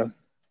Larinaga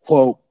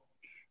quote.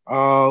 It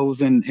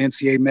was in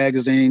NCAA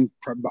magazine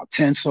about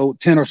 10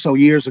 or so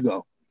years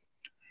ago.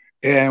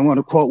 And one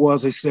of the quote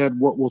was, they said,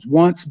 what was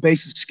once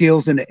basic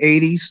skills in the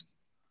 80s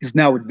is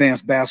now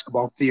advanced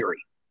basketball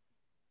theory,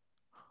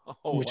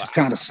 which is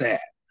kind of sad.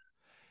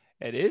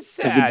 It is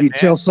sad. If you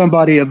tell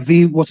somebody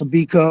what's a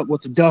V cup,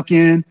 what's a duck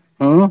in,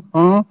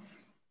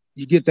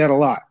 you get that a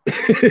lot.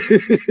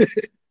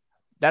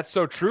 That's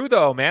so true,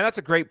 though, man. That's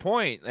a great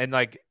point. And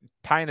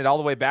tying it all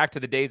the way back to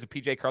the days of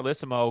PJ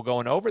Carlesimo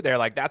going over there,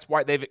 that's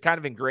why they've kind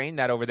of ingrained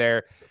that over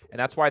there. And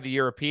that's why the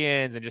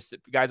Europeans and just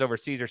guys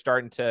overseas are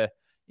starting to,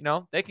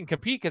 they can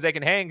compete because they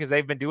can hang, because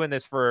they've been doing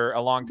this for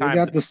a long time.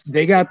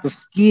 They got the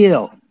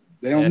skill.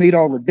 They don't need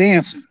all the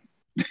dancing.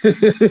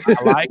 I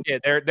like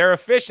it. They're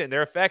efficient.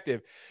 They're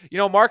effective.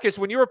 Marcus,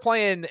 when you were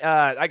playing,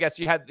 I guess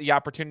you had the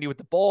opportunity with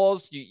the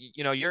Bulls.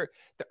 You're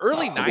the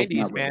early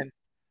 90s, man.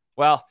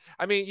 Well,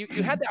 I mean, you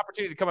had the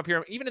opportunity to come up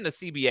here, even in the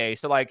CBA.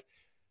 So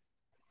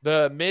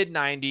the mid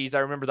 90s, I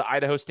remember the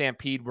Idaho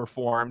Stampede were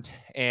formed,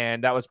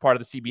 and that was part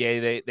of the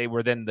CBA. They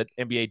were then the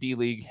NBA D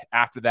League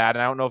after that.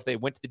 And I don't know if they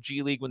went to the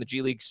G League when the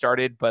G League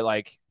started, but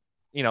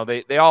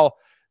they all,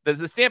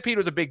 the Stampede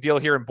was a big deal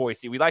here in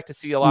Boise. We like to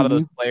see a lot of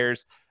those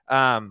players.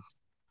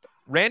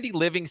 Randy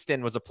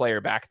Livingston was a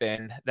player back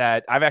then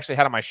that I've actually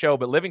had on my show,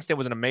 but Livingston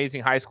was an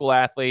amazing high school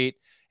athlete,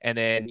 and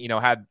then,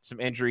 had some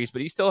injuries,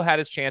 but he still had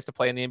his chance to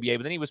play in the NBA.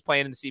 But then he was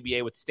playing in the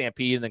CBA with the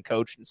Stampede and then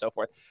coached and so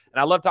forth. And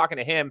I love talking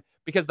to him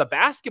because the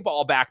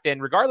basketball back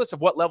then, regardless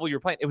of what level you're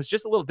playing, it was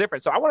just a little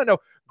different. So I want to know,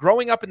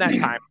 growing up in that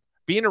time,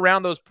 being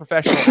around those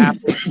professional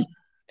athletes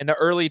in the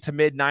early to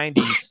mid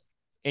 90s,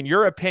 in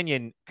your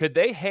opinion, could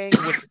they hang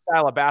with the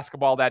style of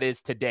basketball that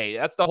is today?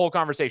 That's the whole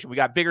conversation. We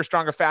got bigger,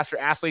 stronger, faster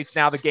athletes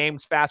now. The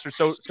game's faster,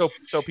 so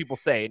people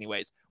say.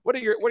 Anyways, what are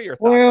your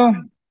thoughts?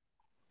 Well,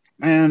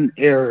 man,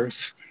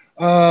 errors.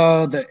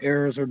 The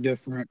errors are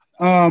different.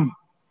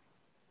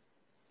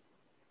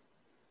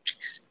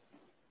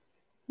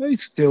 They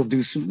still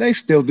do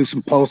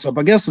some post up.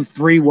 I guess the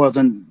three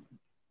wasn't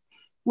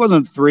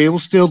three. It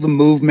was still the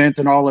movement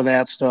and all of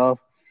that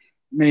stuff.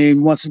 I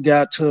mean, once it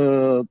got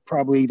to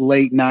probably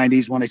late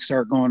 90s when they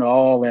start going to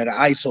all that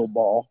ISO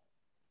ball,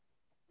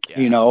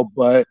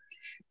 but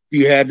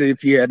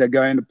if you had that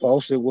guy in the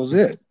post, it was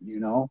it,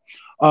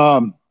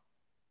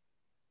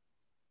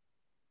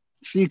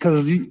 See,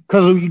 because you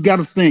got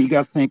to think,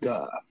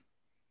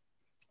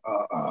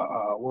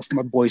 what's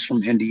my boys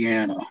from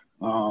Indiana?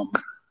 Well,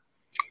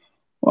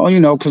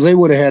 because they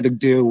would have had to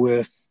deal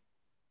with,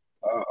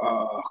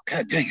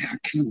 God dang,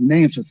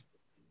 names are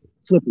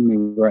slipping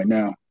me right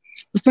now.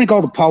 Let's think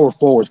all the power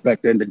forwards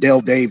back then, the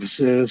Dale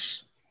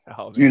Davises,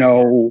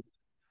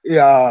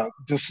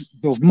 just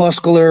those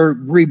muscular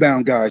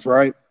rebound guys,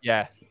 right?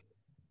 Yeah.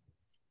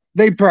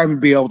 they'd probably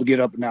be able to get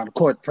up and down the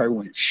court. Probably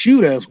wouldn't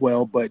shoot as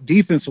well, but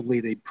defensively,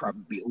 they'd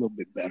probably be a little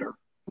bit better.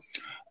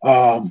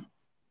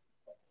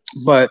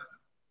 But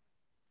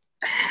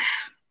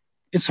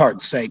it's hard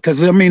to say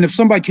because, I mean, if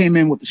somebody came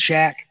in with a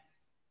Shaq,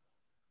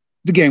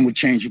 the game would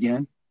change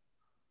again.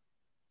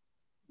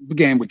 The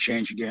game would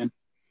change again.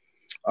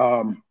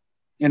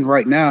 And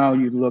right now,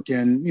 you're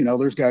looking,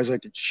 there's guys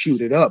that could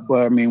shoot it up.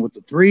 But, I mean, with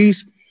the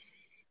threes,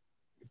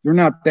 if they're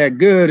not that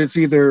good, it's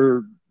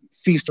either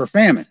feast or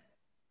famine.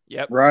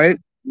 Yep. Right?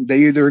 They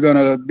either going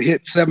to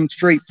hit 7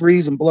 straight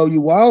threes and blow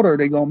you out, or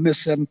they going to miss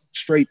 7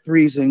 straight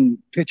threes and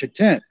pitch a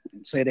tent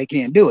and say they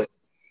can't do it.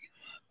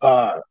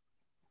 And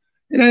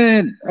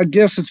then I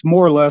guess it's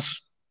more or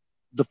less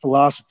the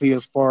philosophy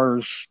as far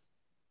as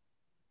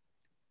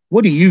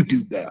what do you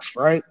do best,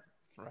 right?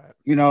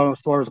 Right. As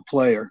far as a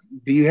player,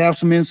 do you have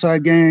some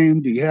inside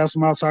game? Do you have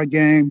some outside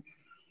game?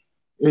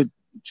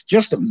 It's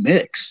just a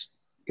mix.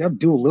 You got to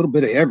do a little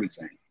bit of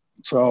everything.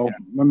 So,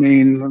 yeah. I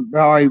mean,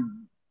 how I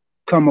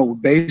come up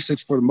with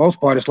basics for the most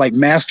part, it's like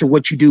master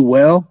what you do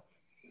well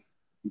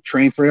and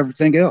train for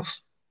everything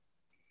else.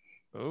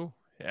 Oh,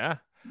 yeah.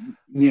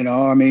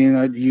 I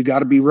mean, you got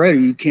to be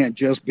ready. You can't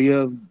just be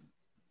a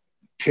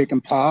pick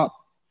and pop,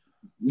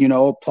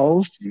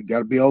 post. You got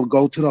to be able to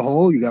go to the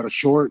hole. You got a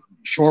short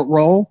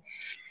roll.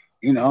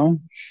 You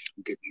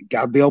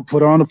got to be able to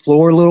put on the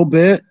floor a little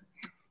bit.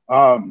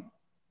 What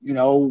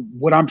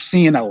I'm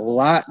seeing a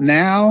lot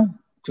now,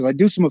 because I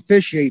do some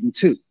officiating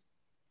too,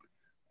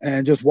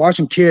 and just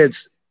watching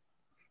kids,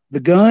 the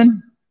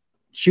gun,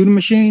 shooting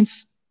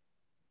machines,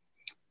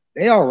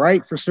 they all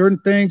right for certain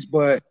things,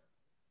 but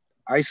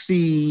I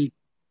see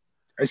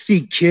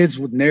kids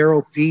with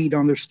narrow feet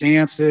on their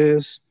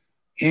stances,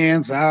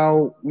 hands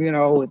out,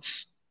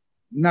 it's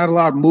not a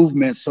lot of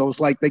movement. So it's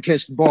like they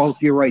catch the ball.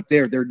 If you're right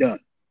there, they're done.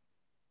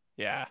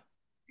 Yeah.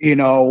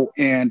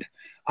 And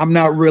I'm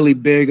not really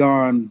big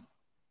on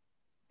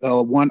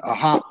a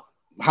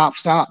hop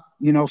stop,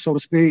 so to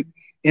speak,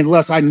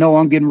 unless I know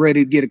I'm getting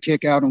ready to get a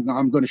kick out and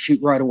I'm going to shoot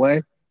right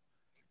away.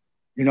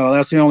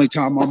 That's the only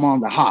time I'm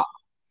on the hop.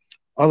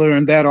 Other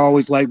than that,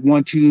 always like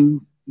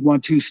 1-2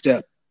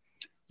 step.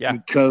 Yeah.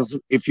 Because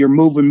if you're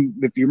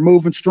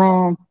moving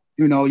strong,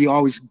 you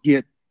always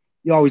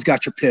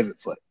got your pivot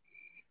foot.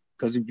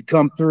 Because if you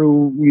come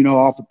through,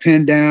 off a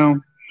pin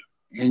down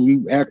and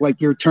you act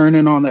like you're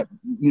turning on that,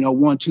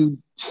 1-2,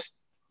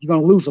 you're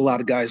going to lose a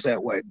lot of guys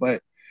that way. But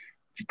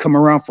if you come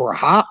around for a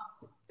hop,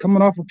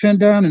 coming off a pin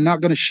down and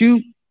not going to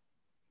shoot,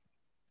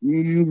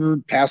 you're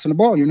passing the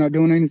ball. You're not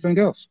doing anything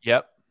else.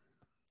 Yep.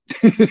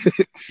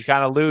 You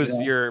kind of lose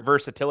your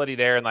versatility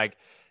there. And like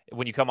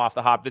when you come off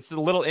the hop, it's the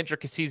little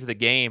intricacies of the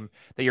game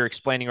that you're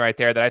explaining right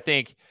there that I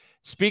think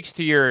speaks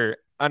to your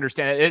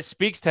understanding. It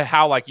speaks to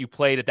how like you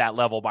played at that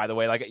level, by the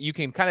way. Like you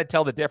can kind of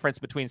tell the difference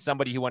between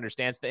somebody who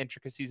understands the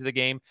intricacies of the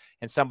game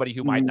and somebody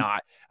who might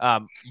not.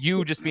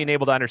 You just being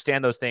able to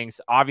understand those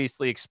things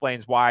obviously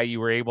explains why you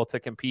were able to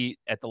compete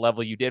at the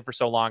level you did for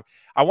so long.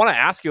 I want to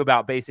ask you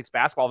about basics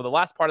basketball, but the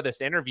last part of this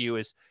interview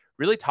is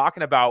really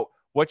talking about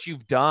what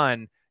you've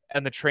done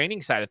and the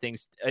training side of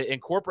things,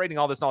 incorporating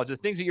all this knowledge, the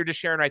things that you're just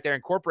sharing right there,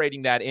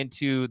 incorporating that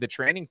into the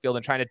training field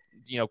and trying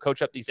to,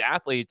 coach up these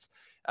athletes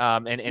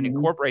and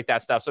incorporate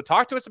that stuff. So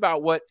talk to us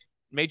about what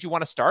made you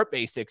want to start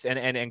Basics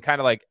and kind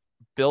of like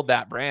build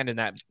that brand and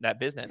that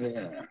business.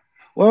 Yeah.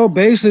 Well,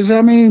 Basics,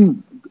 I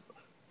mean,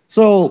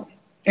 so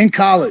in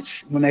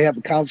college, when they have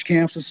the college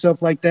camps and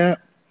stuff like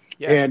that,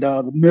 and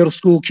the middle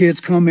school kids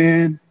come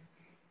in,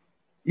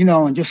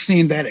 and just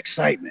seeing that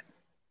excitement,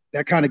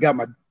 that kind of got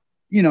my,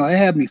 it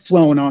had me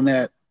flowing on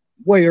that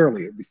way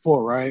earlier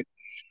before, right?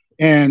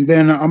 And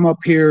then I'm up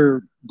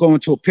here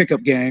going to a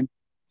pickup game,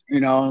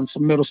 and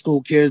some middle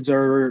school kids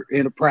are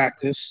in a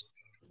practice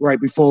right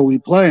before we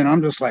play. And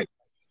I'm just like,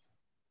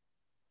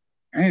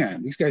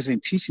 man, these guys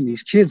ain't teaching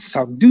these kids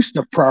how to do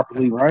stuff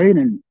properly, right?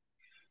 And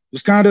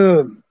just kind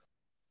of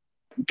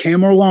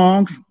came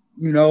along,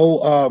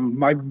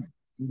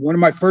 one of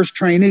my first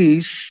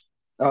trainees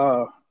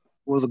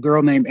was a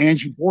girl named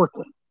Angie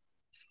Borkland.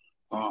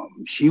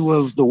 She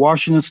was the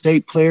Washington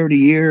State Player of the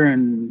Year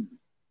in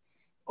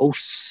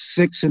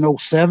 06 and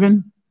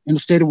 07 in the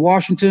state of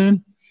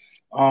Washington.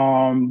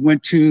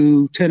 Went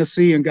to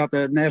Tennessee and got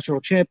the national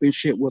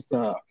championship with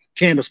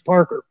Candace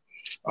Parker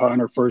in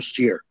her first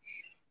year.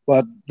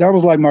 But that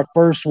was like my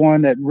first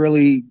one that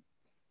really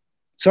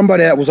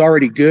somebody that was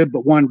already good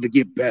but wanted to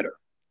get better.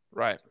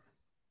 Right.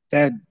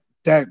 That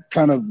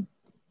kind of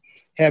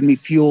had me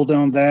fueled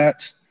on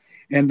that.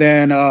 And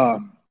then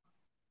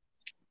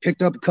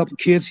picked up a couple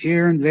kids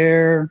here and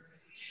there. It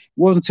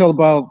wasn't until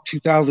about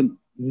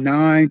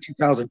 2009,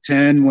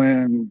 2010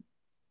 when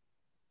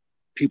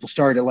people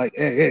started like,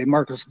 hey,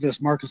 Marcus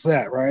this, Marcus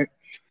that, right?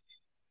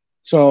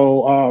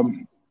 So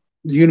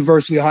the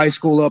University of High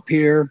School up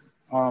here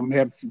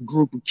had a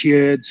group of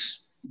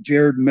kids,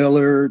 Jared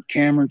Miller,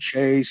 Cameron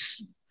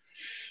Chase.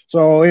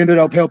 So I ended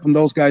up helping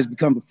those guys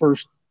become the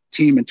first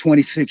team in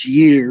 26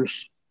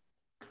 years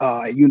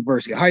at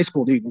University of High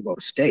School to even go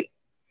to state.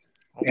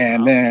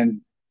 And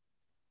then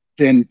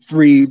then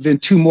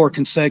two more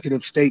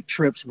consecutive state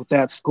trips with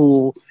that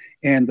school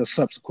and the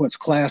subsequent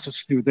classes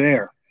through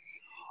there.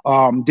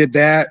 Did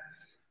that.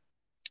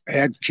 I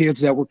had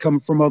kids that were coming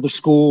from other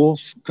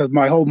schools because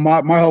my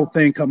whole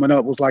thing coming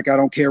up was like, I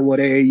don't care what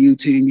AAU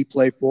team you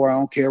play for. I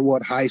don't care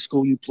what high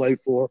school you play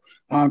for.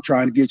 I'm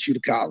trying to get you to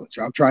college.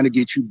 I'm trying to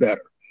get you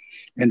better.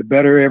 And the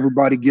better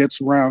everybody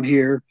gets around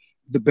here,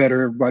 the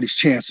better everybody's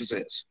chances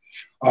is.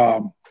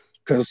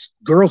 Because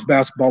girls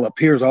basketball up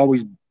here is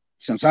always,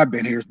 since I've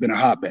been here, has been a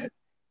hotbed.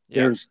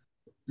 Yeah.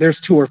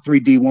 There's 2 or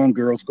 3 D1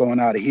 girls going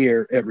out of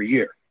here every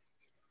year,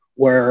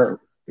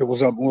 where it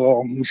was up. Well,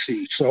 let me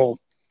see. So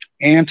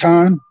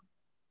Anton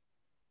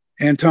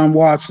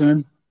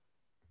Watson,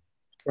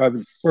 probably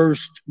the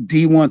first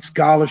D1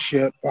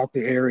 scholarship out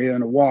the area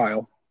in a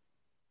while.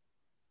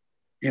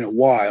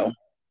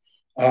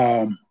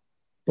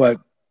 But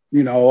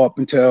up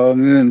until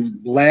and then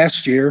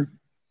last year,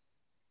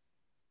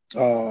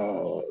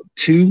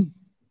 2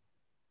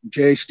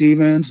 Jay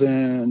Stevens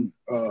and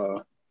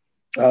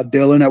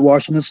Dylan at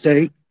Washington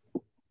State.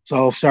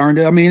 So it's starting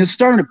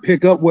to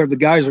pick up where the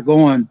guys are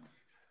going.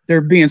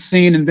 They're being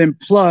seen, and then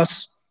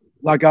plus,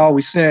 like I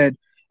always said,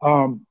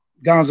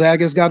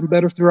 Gonzaga's gotten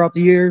better throughout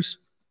the years.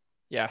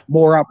 Yeah,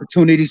 more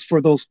opportunities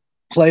for those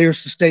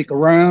players to stick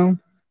around,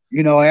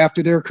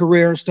 after their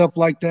career and stuff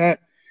like that.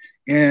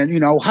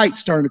 And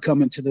height's starting to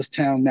come into this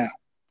town now.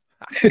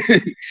 I've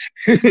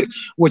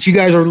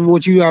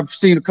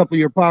seen a couple of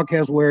your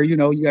podcasts where you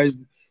guys,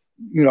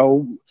 you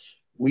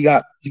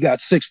got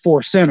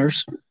 6'4"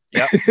 centers.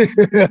 Yeah.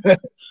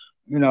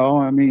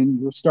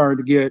 We're starting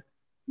to get.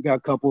 We got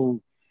a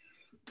couple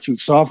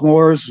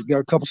sophomores. We got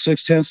a couple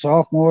 6'10"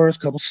 sophomores, a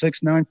couple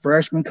 6'9"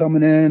 freshmen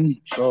coming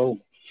in. So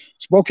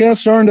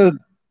Spokane's starting to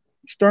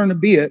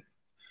be it.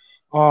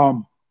 But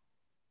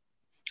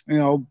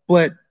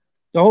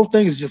the whole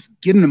thing is just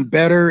getting them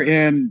better.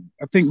 And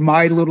I think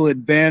my little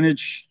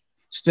advantage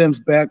stems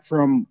back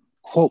from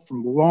a quote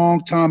from a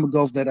long time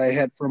ago that I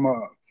had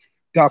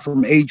got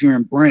from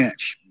Adrian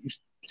Branch. He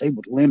played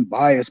with Lynn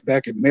Bias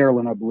back in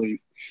Maryland, I believe.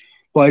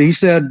 But he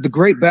said the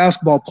great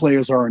basketball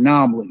players are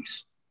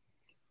anomalies.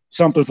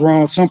 Something's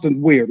wrong,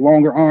 something weird,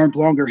 longer arms,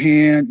 longer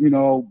hand,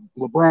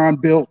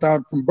 LeBron built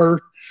out from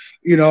birth,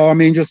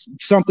 just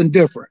something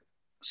different,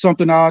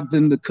 something odd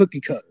than the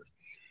cookie cutter.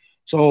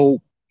 So,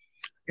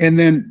 and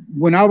then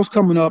when I was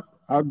coming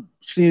up, I'm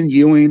seeing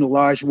Ewing,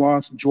 Elijah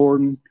Watson,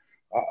 Jordan,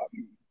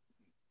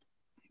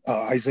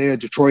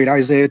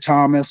 Isaiah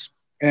Thomas,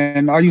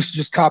 and I used to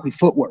just copy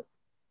footwork.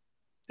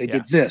 They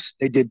did this,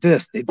 they did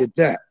this, they did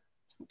that.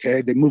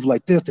 Okay, they move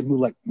like this, they move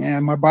like,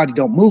 man, my body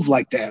don't move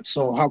like that.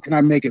 So how can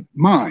I make it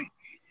mine?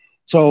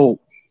 So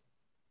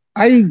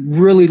I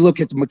really look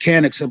at the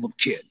mechanics of a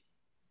kid.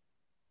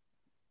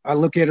 I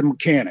look at the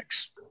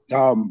mechanics,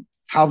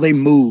 how they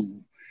move,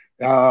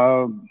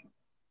 where's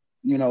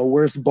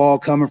the ball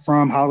coming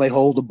from, how they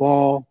hold the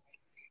ball.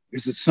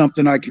 Is it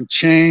something I can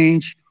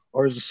change,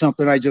 or is it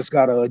something I just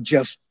got to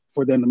adjust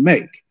for them to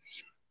make?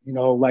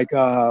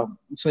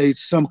 Say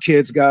some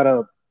kids got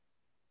to,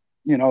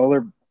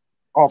 they're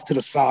off to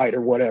the side or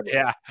whatever,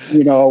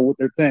 with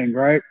their thing,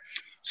 right?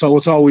 So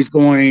it's always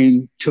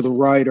going to the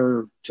right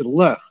or to the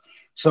left.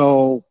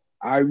 So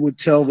I would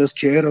tell this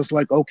kid, I was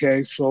like,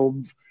 okay,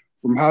 so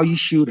from how you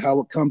shoot,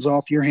 how it comes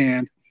off your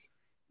hand,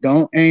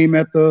 don't aim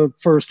at the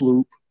first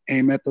loop,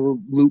 aim at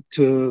the loop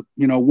to,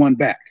 one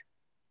back.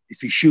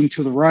 If you're shooting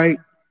to the right,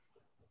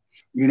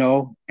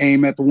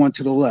 aim at the one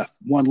to the left,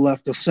 one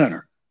left of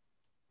center,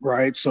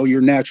 right? So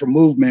your natural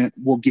movement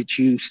will get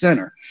you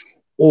center.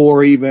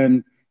 Or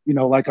even,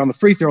 like on the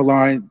free throw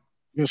line,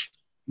 just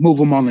move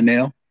them on the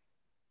nail.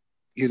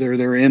 Either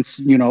they're in,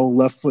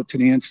 left foot to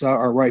the inside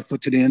or right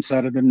foot to the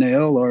inside of the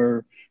nail,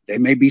 or they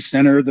may be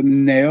center of the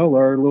nail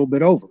or a little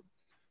bit over.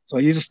 So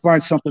you just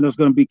find something that's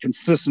going to be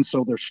consistent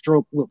so their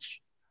stroke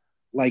looks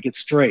like it's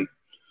straight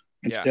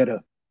instead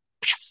of.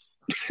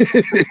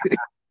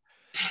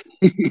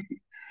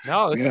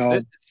 No,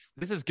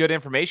 this is good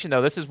information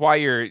though. This is why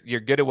you're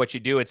good at what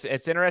you do.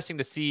 It's interesting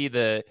to see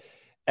the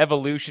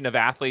evolution of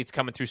athletes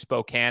coming through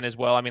Spokane as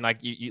well. I mean, like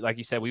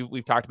you said,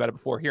 we've talked about it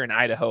before here in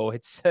Idaho.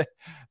 It's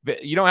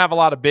you don't have a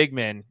lot of big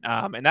men,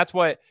 and that's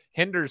what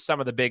hinders some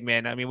of the big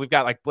men. I mean, we've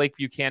got like Blake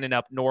Buchanan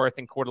up north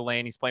in Coeur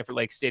d'Alene. He's playing for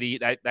Lake City.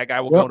 That guy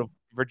will go to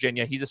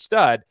Virginia. He's a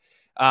stud.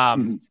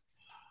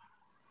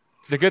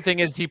 The good thing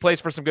is he plays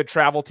for some good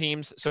travel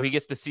teams, so he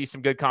gets to see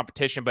some good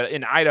competition. But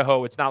in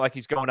Idaho, it's not like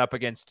he's going up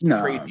against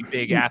crazy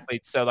big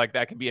athletes. So like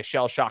that can be a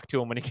shell shock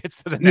to him when he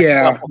gets to the next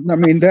level. I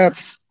mean,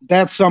 that's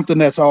something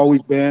that's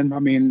always been. I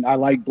mean, I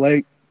like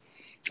Blake.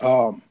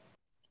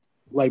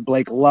 Like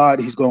Blake a lot.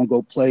 He's going to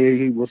go play.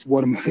 He was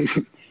one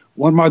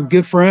of my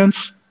good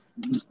friends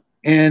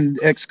and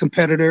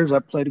ex-competitors. I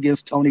played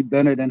against Tony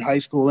Bennett in high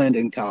school and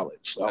in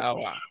college. So. Oh,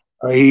 wow.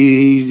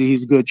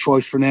 He's a good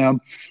choice for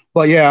them.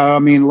 But yeah, I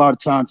mean, a lot of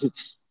times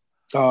it's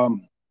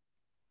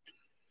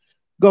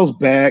goes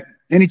back.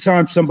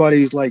 Anytime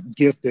somebody's like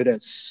gifted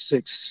at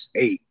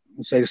 6'8",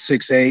 let's say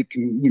 6'8",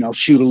 can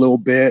shoot a little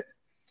bit,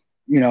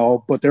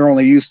 but they're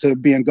only used to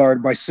being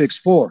guarded by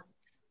 6'4".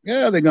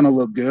 Yeah, they're gonna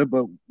look good,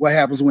 but what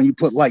happens when you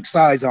put like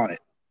size on it?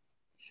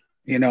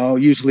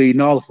 Usually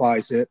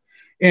nullifies it,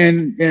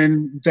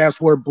 and that's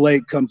where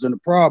Blake comes in the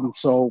problem.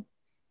 So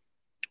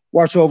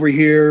watch over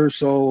here.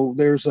 So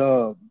there's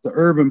the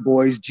Irvin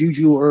boys,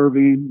 Juju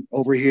Irving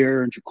over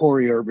here and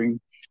Ja'Cory Irving.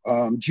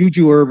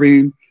 Juju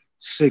Irving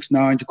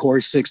 6'9",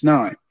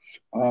 Ja'Cory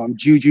 6'9".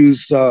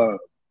 Juju's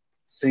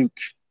think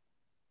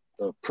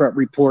the prep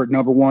report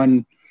number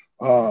one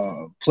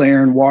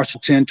player in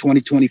Washington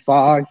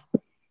 2025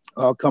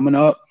 coming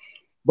up.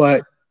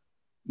 But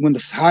when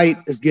the height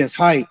is against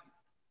height,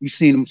 you've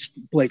seen him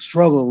Blake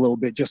struggle a little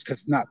bit just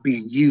because not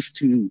being used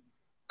to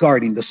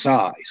guarding the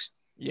size.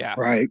 Yeah.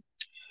 Right.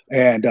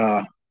 And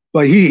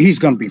but he's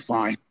gonna be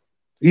fine.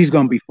 He's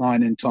gonna be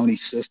fine in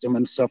Tony's system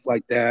and stuff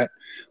like that.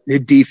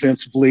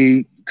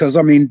 Defensively, because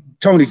I mean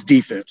Tony's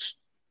defense,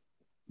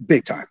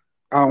 big time.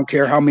 I don't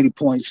care how many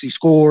points he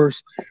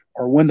scores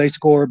or when they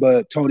score,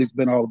 but Tony's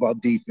been all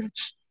about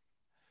defense.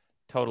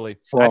 Totally.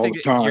 For I all think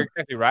the time. you're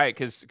exactly right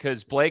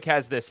because Blake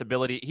has this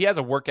ability. He has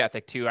a work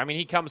ethic too. I mean,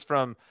 he comes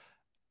from,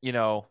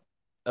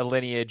 a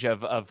lineage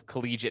of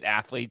collegiate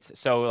athletes.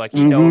 So like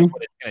he knows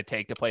what it's going to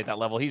take to play at that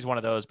level. He's one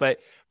of those. But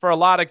for a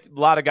lot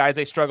of guys,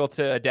 they struggle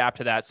to adapt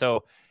to that.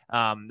 So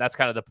that's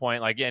kind of the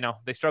point. Like,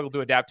 they struggle to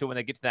adapt to it when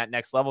they get to that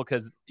next level.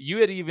 Because you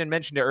had even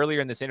mentioned it earlier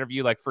in this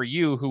interview, like for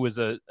you, who was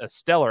a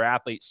stellar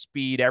athlete,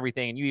 speed,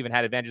 everything, and you even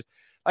had advantages.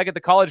 Like at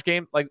the college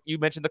game, like you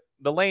mentioned,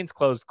 the lanes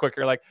closed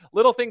quicker, like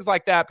little things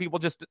like that. People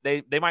just,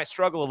 they might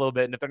struggle a little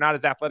bit. And if they're not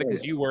as athletic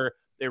as you were,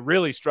 it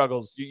really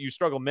struggles. You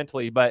struggle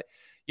mentally. But,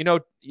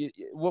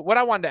 what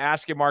I wanted to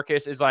ask you,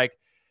 Marcus, is like,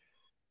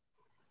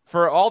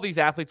 for all these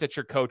athletes that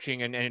you're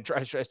coaching and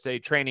I should say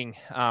training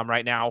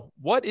right now,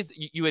 what is,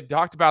 you had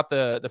talked about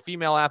the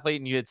female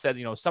athlete and you had said,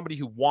 somebody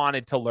who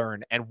wanted to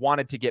learn and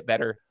wanted to get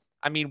better.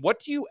 I mean,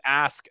 what do you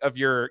ask of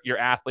your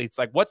athletes?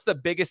 Like, what's the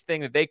biggest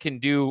thing that they can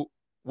do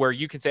where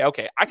you can say,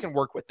 okay, I can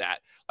work with that?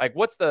 Like,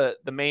 what's the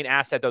main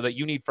asset though that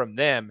you need from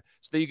them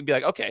so that you can be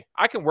like, okay,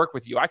 I can work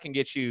with you. I can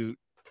get you.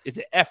 Is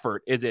it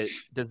effort? Is it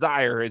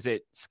desire? Is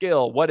it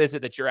skill? What is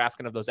it that you're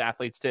asking of those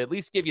athletes to at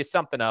least give you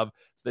something of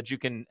so that you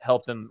can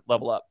help them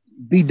level up?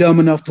 Be dumb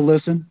enough to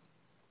listen.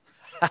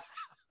 I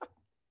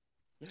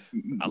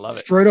love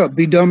it. Straight up,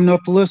 be dumb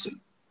enough to listen.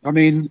 I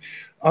mean,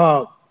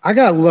 I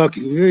got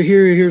lucky.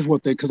 Here's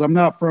what because I'm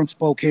not from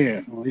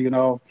Spokane.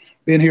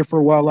 Been here for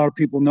a while. A lot of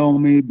people know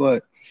me,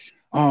 but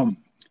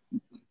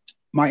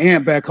my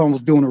aunt back home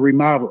was doing a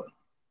remodeling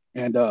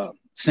and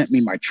sent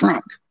me my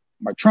trunk.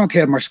 My trunk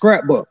had my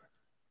scrapbook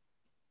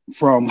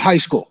from high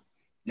school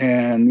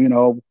and,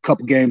 a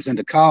couple games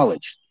into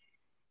college.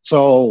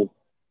 So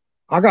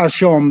I got to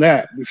show them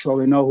that so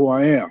they know who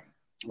I am.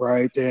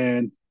 Right.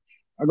 And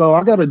I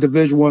got a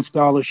Division I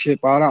scholarship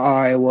out of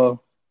Iowa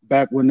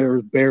back when there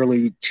was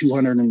barely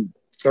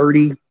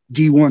 230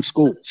 D1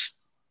 schools.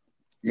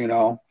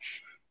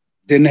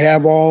 Didn't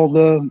have all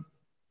the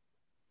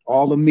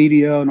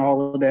media and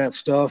all of that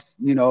stuff,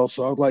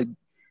 so I was like,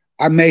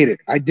 I made it.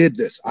 I did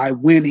this. I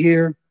went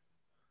here.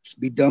 Just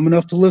be dumb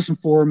enough to listen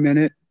for a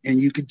minute and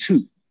you could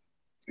too.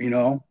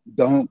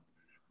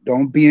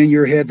 Don't be in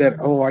your head that,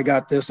 oh, I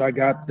got this,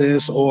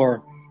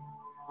 or,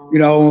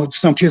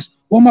 some kids,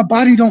 well, my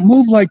body don't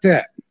move like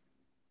that.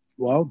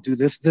 Well, do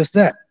this,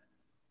 that.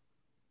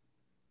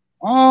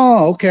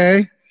 Oh,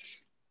 okay.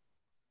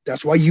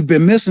 That's why you've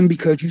been missing,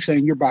 because you're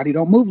saying your body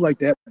don't move like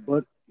that,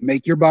 but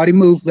make your body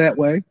move that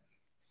way.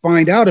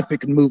 Find out if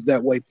it can move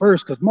that way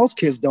first, because most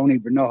kids don't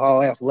even know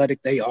how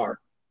athletic they are.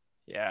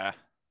 Yeah.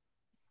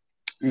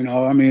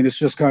 I mean, it's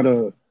just kind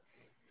of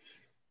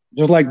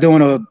just like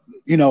doing a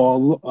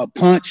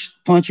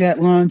punch at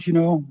lunge,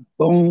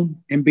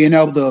 boom, and being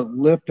able to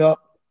lift up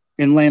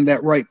and land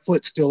that right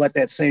foot still at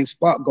that same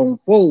spot going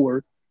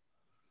forward,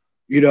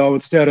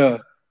 instead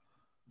of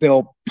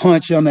they'll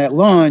punch on that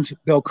lunge,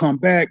 they'll come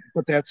back,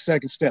 but that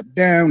second step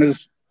down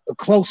is a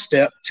close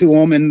step to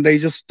them and they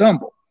just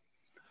stumble.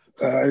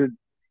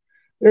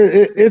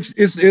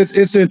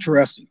 It's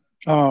interesting.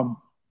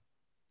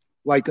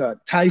 Like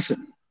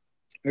Tyson's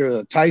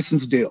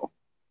deal,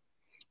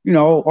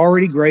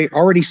 already great,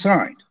 already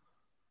signed.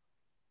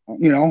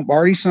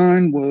 Already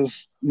signed,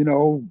 was,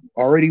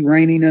 already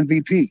reigning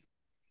MVP.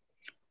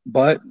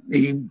 But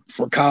he,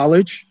 for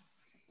college,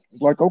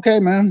 was like, okay,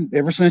 man,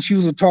 ever since you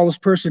was the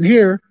tallest person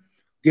here,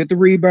 get the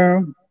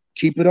rebound,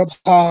 keep it up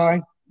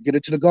high, get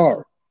it to the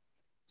guard.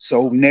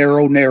 So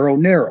narrow.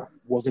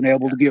 Wasn't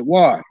able to get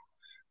wide.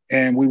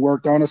 And we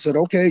worked on it, said,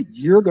 okay,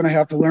 you're going to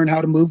have to learn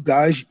how to move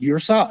guys your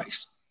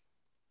size.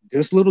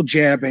 This little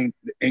jab ain't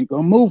going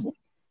to move them.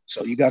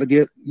 So you got to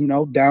get,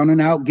 down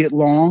and out, get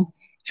long,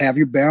 have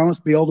your balance,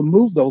 be able to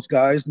move those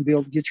guys and be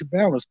able to get your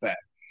balance back.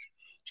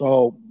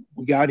 So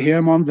we got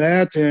him on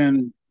that.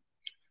 And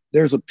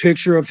there's a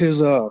picture of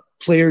his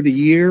player of the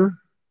year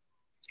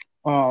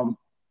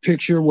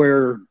picture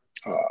where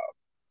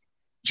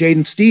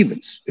Jaden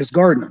Stevens is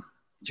guarding him.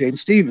 Jaden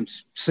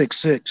Stevens,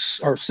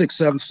 6'6" or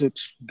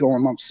 6'7",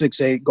 going on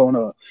 6'8", going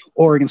to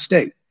Oregon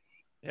State.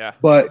 Yeah.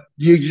 But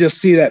you just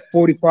see that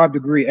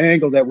 45-degree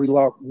angle that we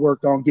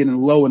worked on getting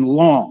low and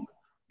long,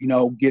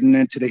 getting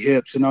into the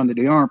hips and under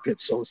the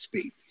armpits, so to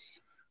speak.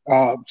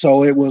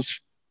 So it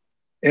was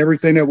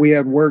everything that we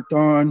had worked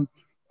on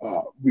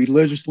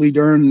religiously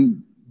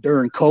during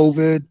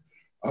COVID.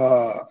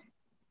 Uh,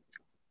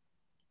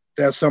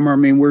 that summer, I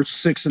mean, we're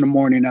 6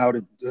 a.m. out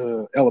at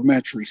the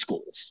elementary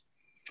schools,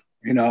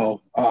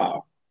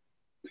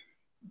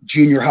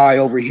 junior high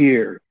over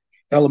here,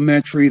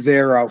 elementary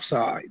there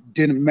outside.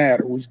 Didn't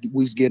matter. We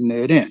was getting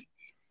it in.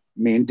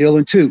 Me and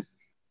Dylan too,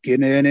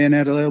 getting it in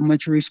at an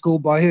elementary school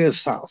by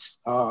his house.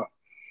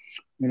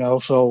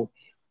 So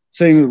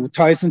same with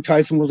Tyson.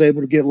 Tyson was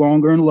able to get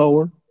longer and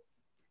lower,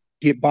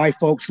 get by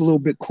folks a little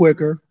bit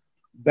quicker,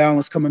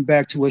 balance coming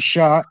back to a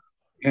shot.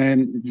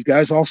 And you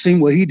guys all seen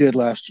what he did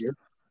last year.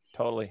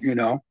 Totally.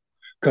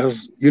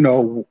 Because,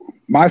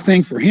 my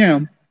thing for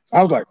him,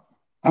 I was like,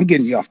 I'm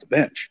getting you off the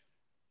bench.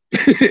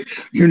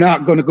 You're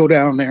not going to go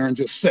down there and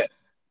just sit.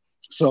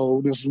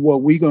 So this is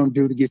what we're going to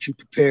do to get you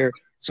prepared.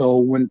 So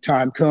when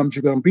time comes,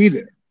 you're going to be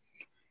there.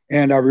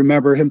 And I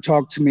remember him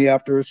talking to me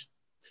after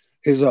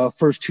his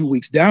first 2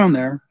 weeks down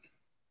there.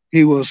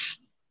 He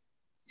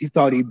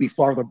thought he'd be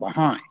farther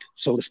behind,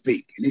 so to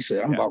speak. And he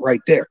said, I'm about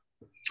right there.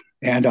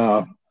 And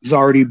he's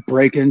already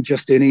breaking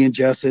Justinian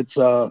Jessett's,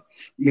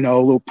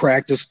 little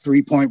practice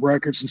 3-point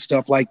records and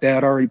stuff like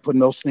that, already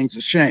putting those things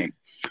to shame.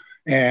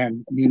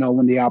 And,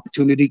 when the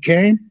opportunity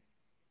came,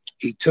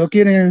 he took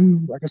it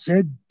and, like I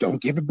said,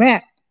 don't give it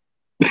back.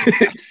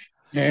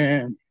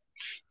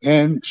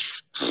 and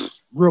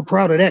real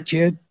proud of that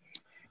kid.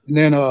 And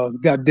then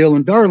got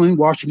Dylan Darling,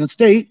 Washington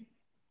State.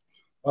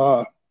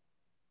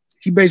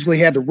 He basically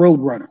had the road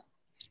runner.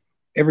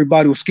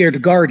 Everybody was scared to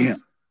guard him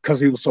because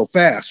he was so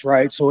fast,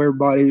 right? So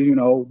everybody,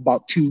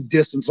 about 2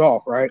 distance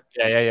off, right?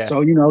 Yeah.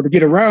 So, to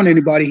get around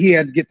anybody, he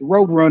had to get the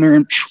road runner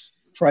and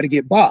try to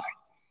get by.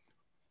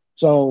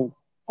 So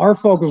our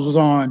focus was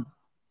on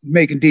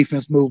making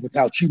defense move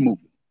without you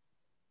moving.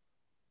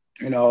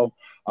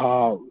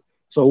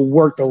 So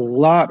worked a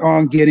lot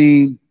on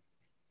getting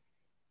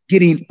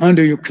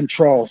under your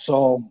control.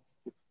 So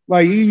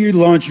like you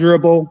launch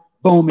dribble,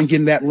 boom, and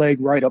getting that leg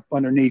right up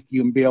underneath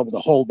you and be able to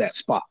hold that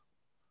spot,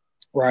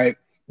 right?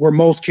 Where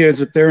most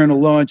kids, if they're in a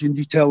lunge and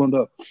you tell them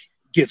to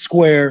get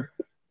square,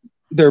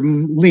 they're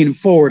leaning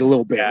forward a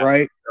little bit,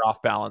 right? They're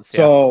off balance.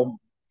 So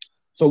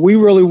we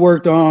really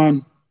worked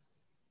on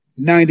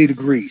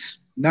 90-degree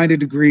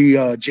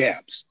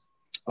jabs.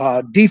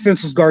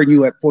 Defense is guarding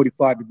you at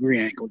 45-degree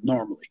angle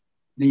normally.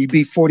 Then you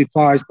beat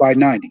 45s by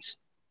 90s,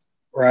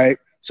 right?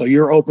 So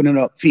you're opening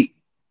up feet,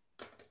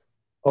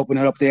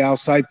 opening up the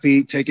outside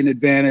feet, taking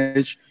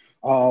advantage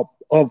of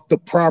the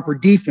proper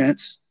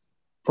defense.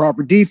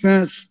 Proper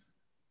defense,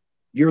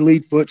 your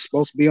lead foot's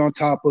supposed to be on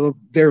top of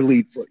their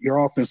lead foot,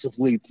 your offensive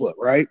lead foot,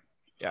 right?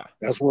 Yeah.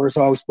 That's where it's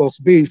always supposed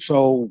to be.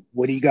 So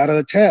what do you got to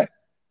attack?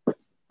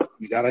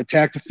 You got to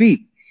attack the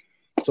feet.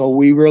 So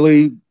we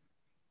really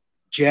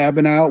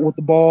jabbing out with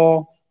the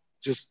ball,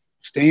 just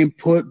staying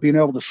put, being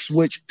able to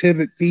switch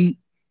pivot feet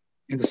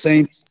in the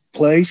same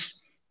place.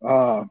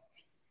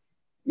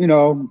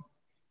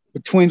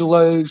 Between the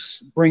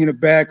legs, bringing it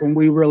back. When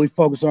we really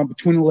focus on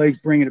between the legs,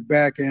 bringing it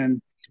back,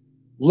 and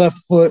left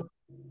foot,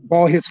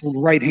 ball hits with the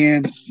right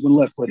hand when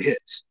left foot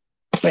hits.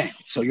 Bam.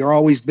 So you're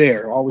always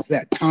there, always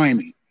that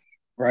timing,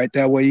 right?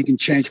 That way you can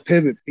change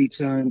pivot feet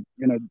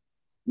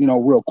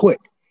real quick.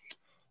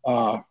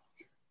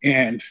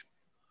 And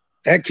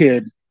that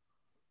kid,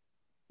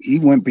 he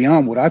went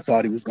beyond what I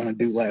thought he was going to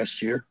do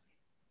last year.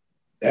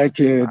 That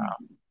kid, wow.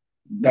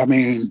 I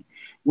mean,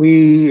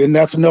 and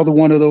that's another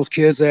one of those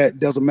kids that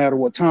doesn't matter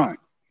what time.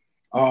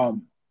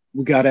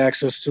 We got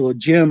access to a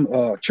gym,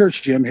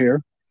 church gym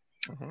here.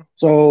 Mm-hmm.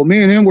 So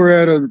me and him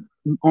were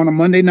on a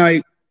Monday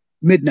night,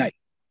 midnight,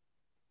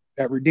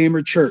 at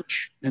Redeemer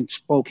Church in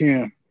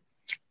Spokane.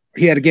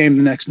 He had a game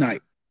the next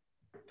night.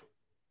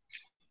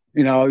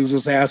 He was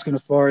just asking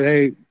as far as,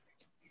 hey,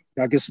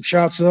 gotta get some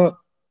shots up,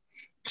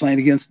 playing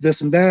against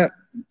this and that.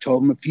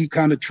 Told him a few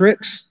kind of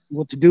tricks,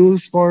 what to do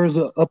as far as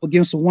up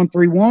against a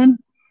 1-3-1.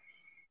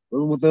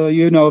 With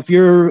if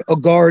you're a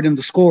guard and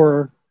the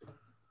scorer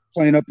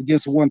playing up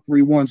against a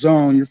 1-3-1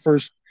 zone, your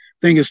first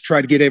thing is try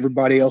to get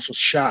everybody else's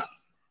shot.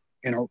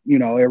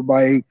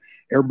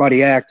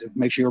 Everybody active.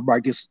 Make sure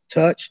everybody gets a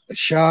touch, a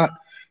shot,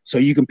 so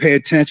you can pay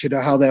attention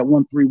to how that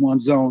 1-3-1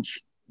 zone's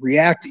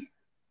reacting,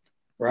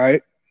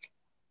 right?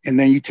 And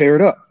then you tear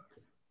it up.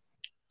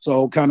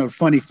 So kind of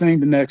funny thing,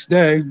 the next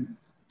day,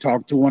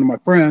 talked to one of my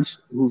friends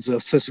who's an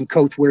assistant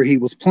coach where he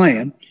was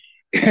playing.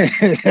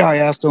 I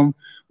asked him,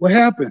 what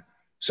happened?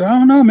 So I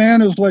don't know,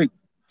 man. It was like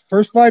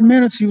first 5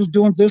 minutes he was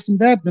doing this and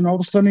that. Then all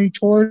of a sudden he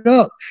tore it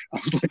up. I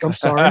was like, I'm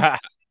sorry.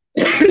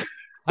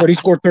 But he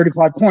scored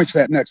 35 points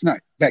that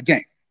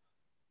game.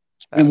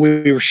 And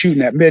we were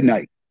shooting at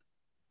midnight,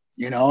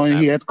 and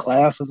he had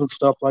classes and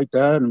stuff like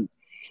that. And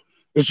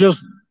it's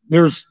just,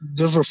 there's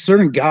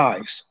certain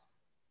guys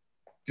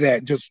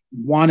that just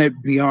want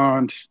it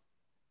beyond,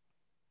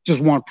 just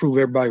want to prove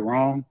everybody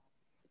wrong.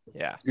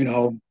 Yeah.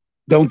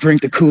 Don't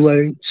drink the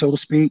Kool-Aid, so to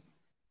speak,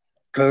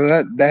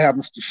 because that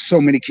happens to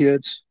so many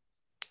kids.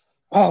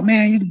 Oh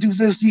man, you can do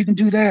this, you can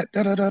do that,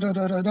 da da da da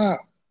da da da.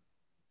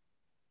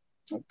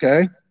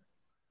 Okay.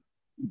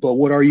 But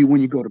what are you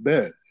when you go to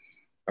bed?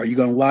 Are you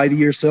going to lie to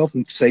yourself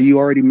and say you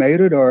already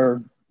made it, or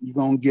are you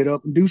going to get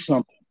up and do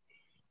something?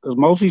 Because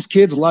most of these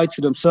kids lie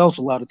to themselves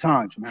a lot of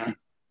times, man.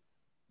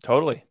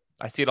 Totally.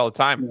 I see it all the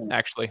time, Yeah.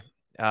 actually.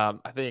 I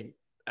think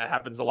that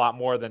happens a lot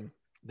more than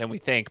we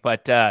think.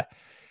 But that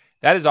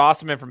is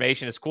awesome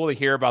information. It's cool to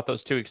hear about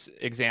those two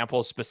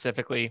examples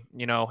specifically,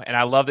 and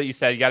I love that you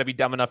said you got to be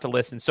dumb enough to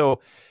listen. So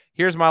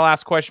here's my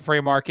last question for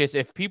you, Marcus.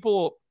 If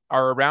people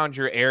are around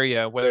your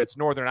area, whether it's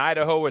Northern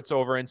Idaho, it's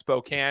over in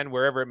Spokane,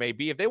 wherever it may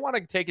be, if they want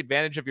to take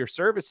advantage of your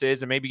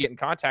services and maybe get in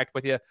contact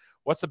with you,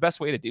 what's the best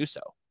way to do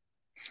so?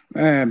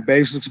 Man,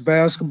 Basics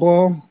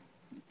Basketball,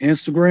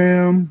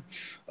 Instagram,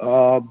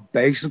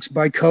 Basics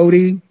by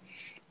Coty.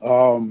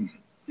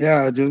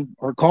 Yeah, dude,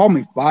 or call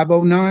me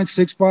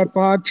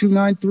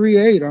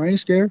 509-655-2938. I ain't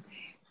scared.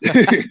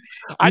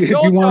 If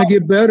you want to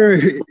get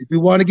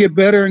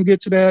better, and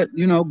get to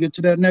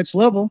that next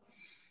level,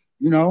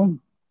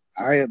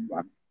 I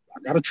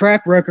got a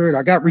track record.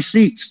 I got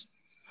receipts.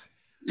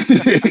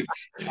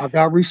 I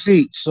got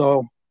receipts.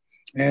 So,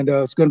 and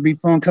it's going to be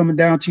fun coming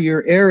down to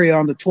your area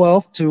on the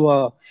 12th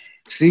to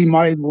see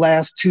my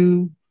last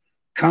two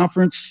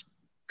conference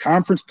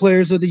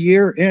players of the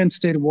year and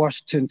state of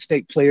Washington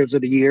State players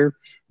of the year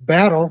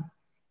battle.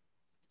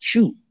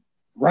 Shoot,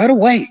 right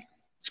away.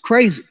 It's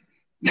crazy.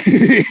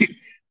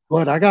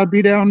 But I got to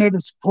be down there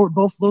to support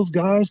both of those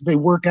guys. They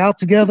work out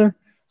together.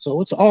 So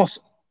it's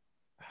awesome.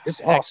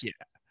 It's awesome.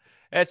 Yeah.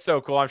 That's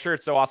so cool. I'm sure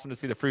it's so awesome to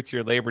see the fruits of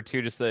your labor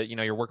too. Just that,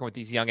 you're working with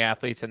these young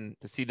athletes and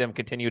to see them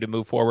continue to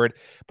move forward.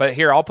 But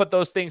here, I'll put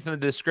those things in the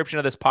description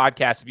of this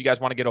podcast. If you guys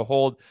want to get a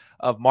hold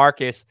of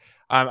Marcus,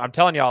 I'm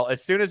telling y'all,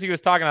 as soon as he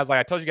was talking, I was like,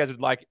 I told you guys would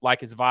like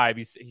his vibe.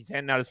 He's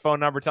handing out his phone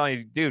number, telling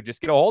you, dude,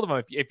 just get a hold of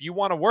him. If you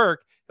want to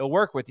work, he'll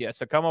work with you.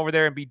 So come over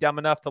there and be dumb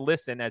enough to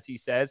listen, as he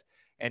says,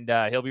 and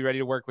he'll be ready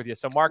to work with you.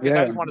 So Marcus,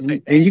 I just want to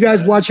say, and you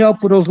guys watch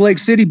out for those Lake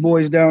City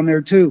boys down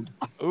there too.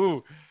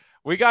 Ooh,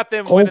 we got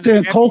them.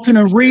 Colton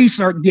and Reese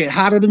get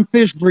hotter than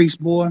fish grease,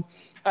 boy.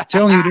 I'm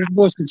telling you, those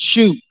boys can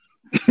shoot.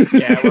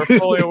 Yeah, we're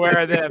fully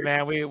aware of that,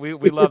 man. We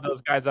love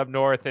those guys up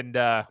north, and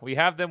we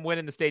have them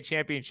winning the state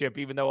championship,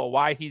 even though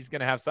why he's going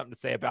to have something to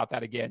say about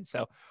that again.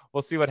 So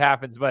we'll see what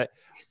happens. But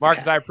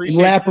Marcus, I appreciate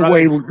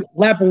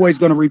Lapaway's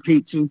going to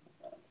repeat too.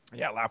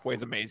 Yeah,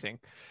 Lapaway's amazing.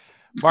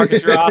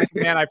 Marcus, you're awesome,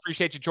 man. I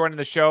appreciate you joining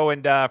the show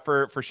and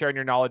for sharing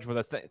your knowledge with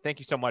us. Thank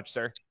you so much,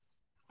 sir.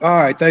 All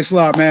right, thanks a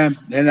lot, man.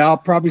 And I'll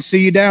probably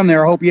see you down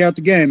there. I hope you're at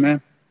the game,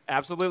 man.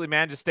 Absolutely,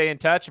 man. Just stay in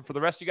touch. And for the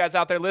rest of you guys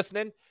out there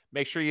listening,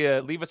 make sure you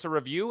leave us a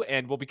review,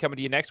 and we'll be coming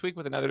to you next week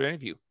with another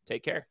interview.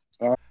 Take care.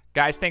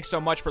 Guys, thanks so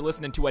much for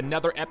listening to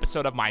another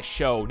episode of my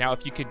show. Now,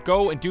 if you could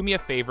go and do me a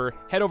favor,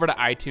 head over to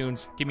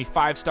iTunes, give me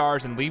 5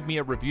 stars, and leave me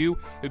a review.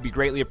 It would be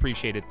greatly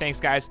appreciated.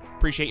 Thanks, guys.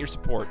 Appreciate your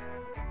support.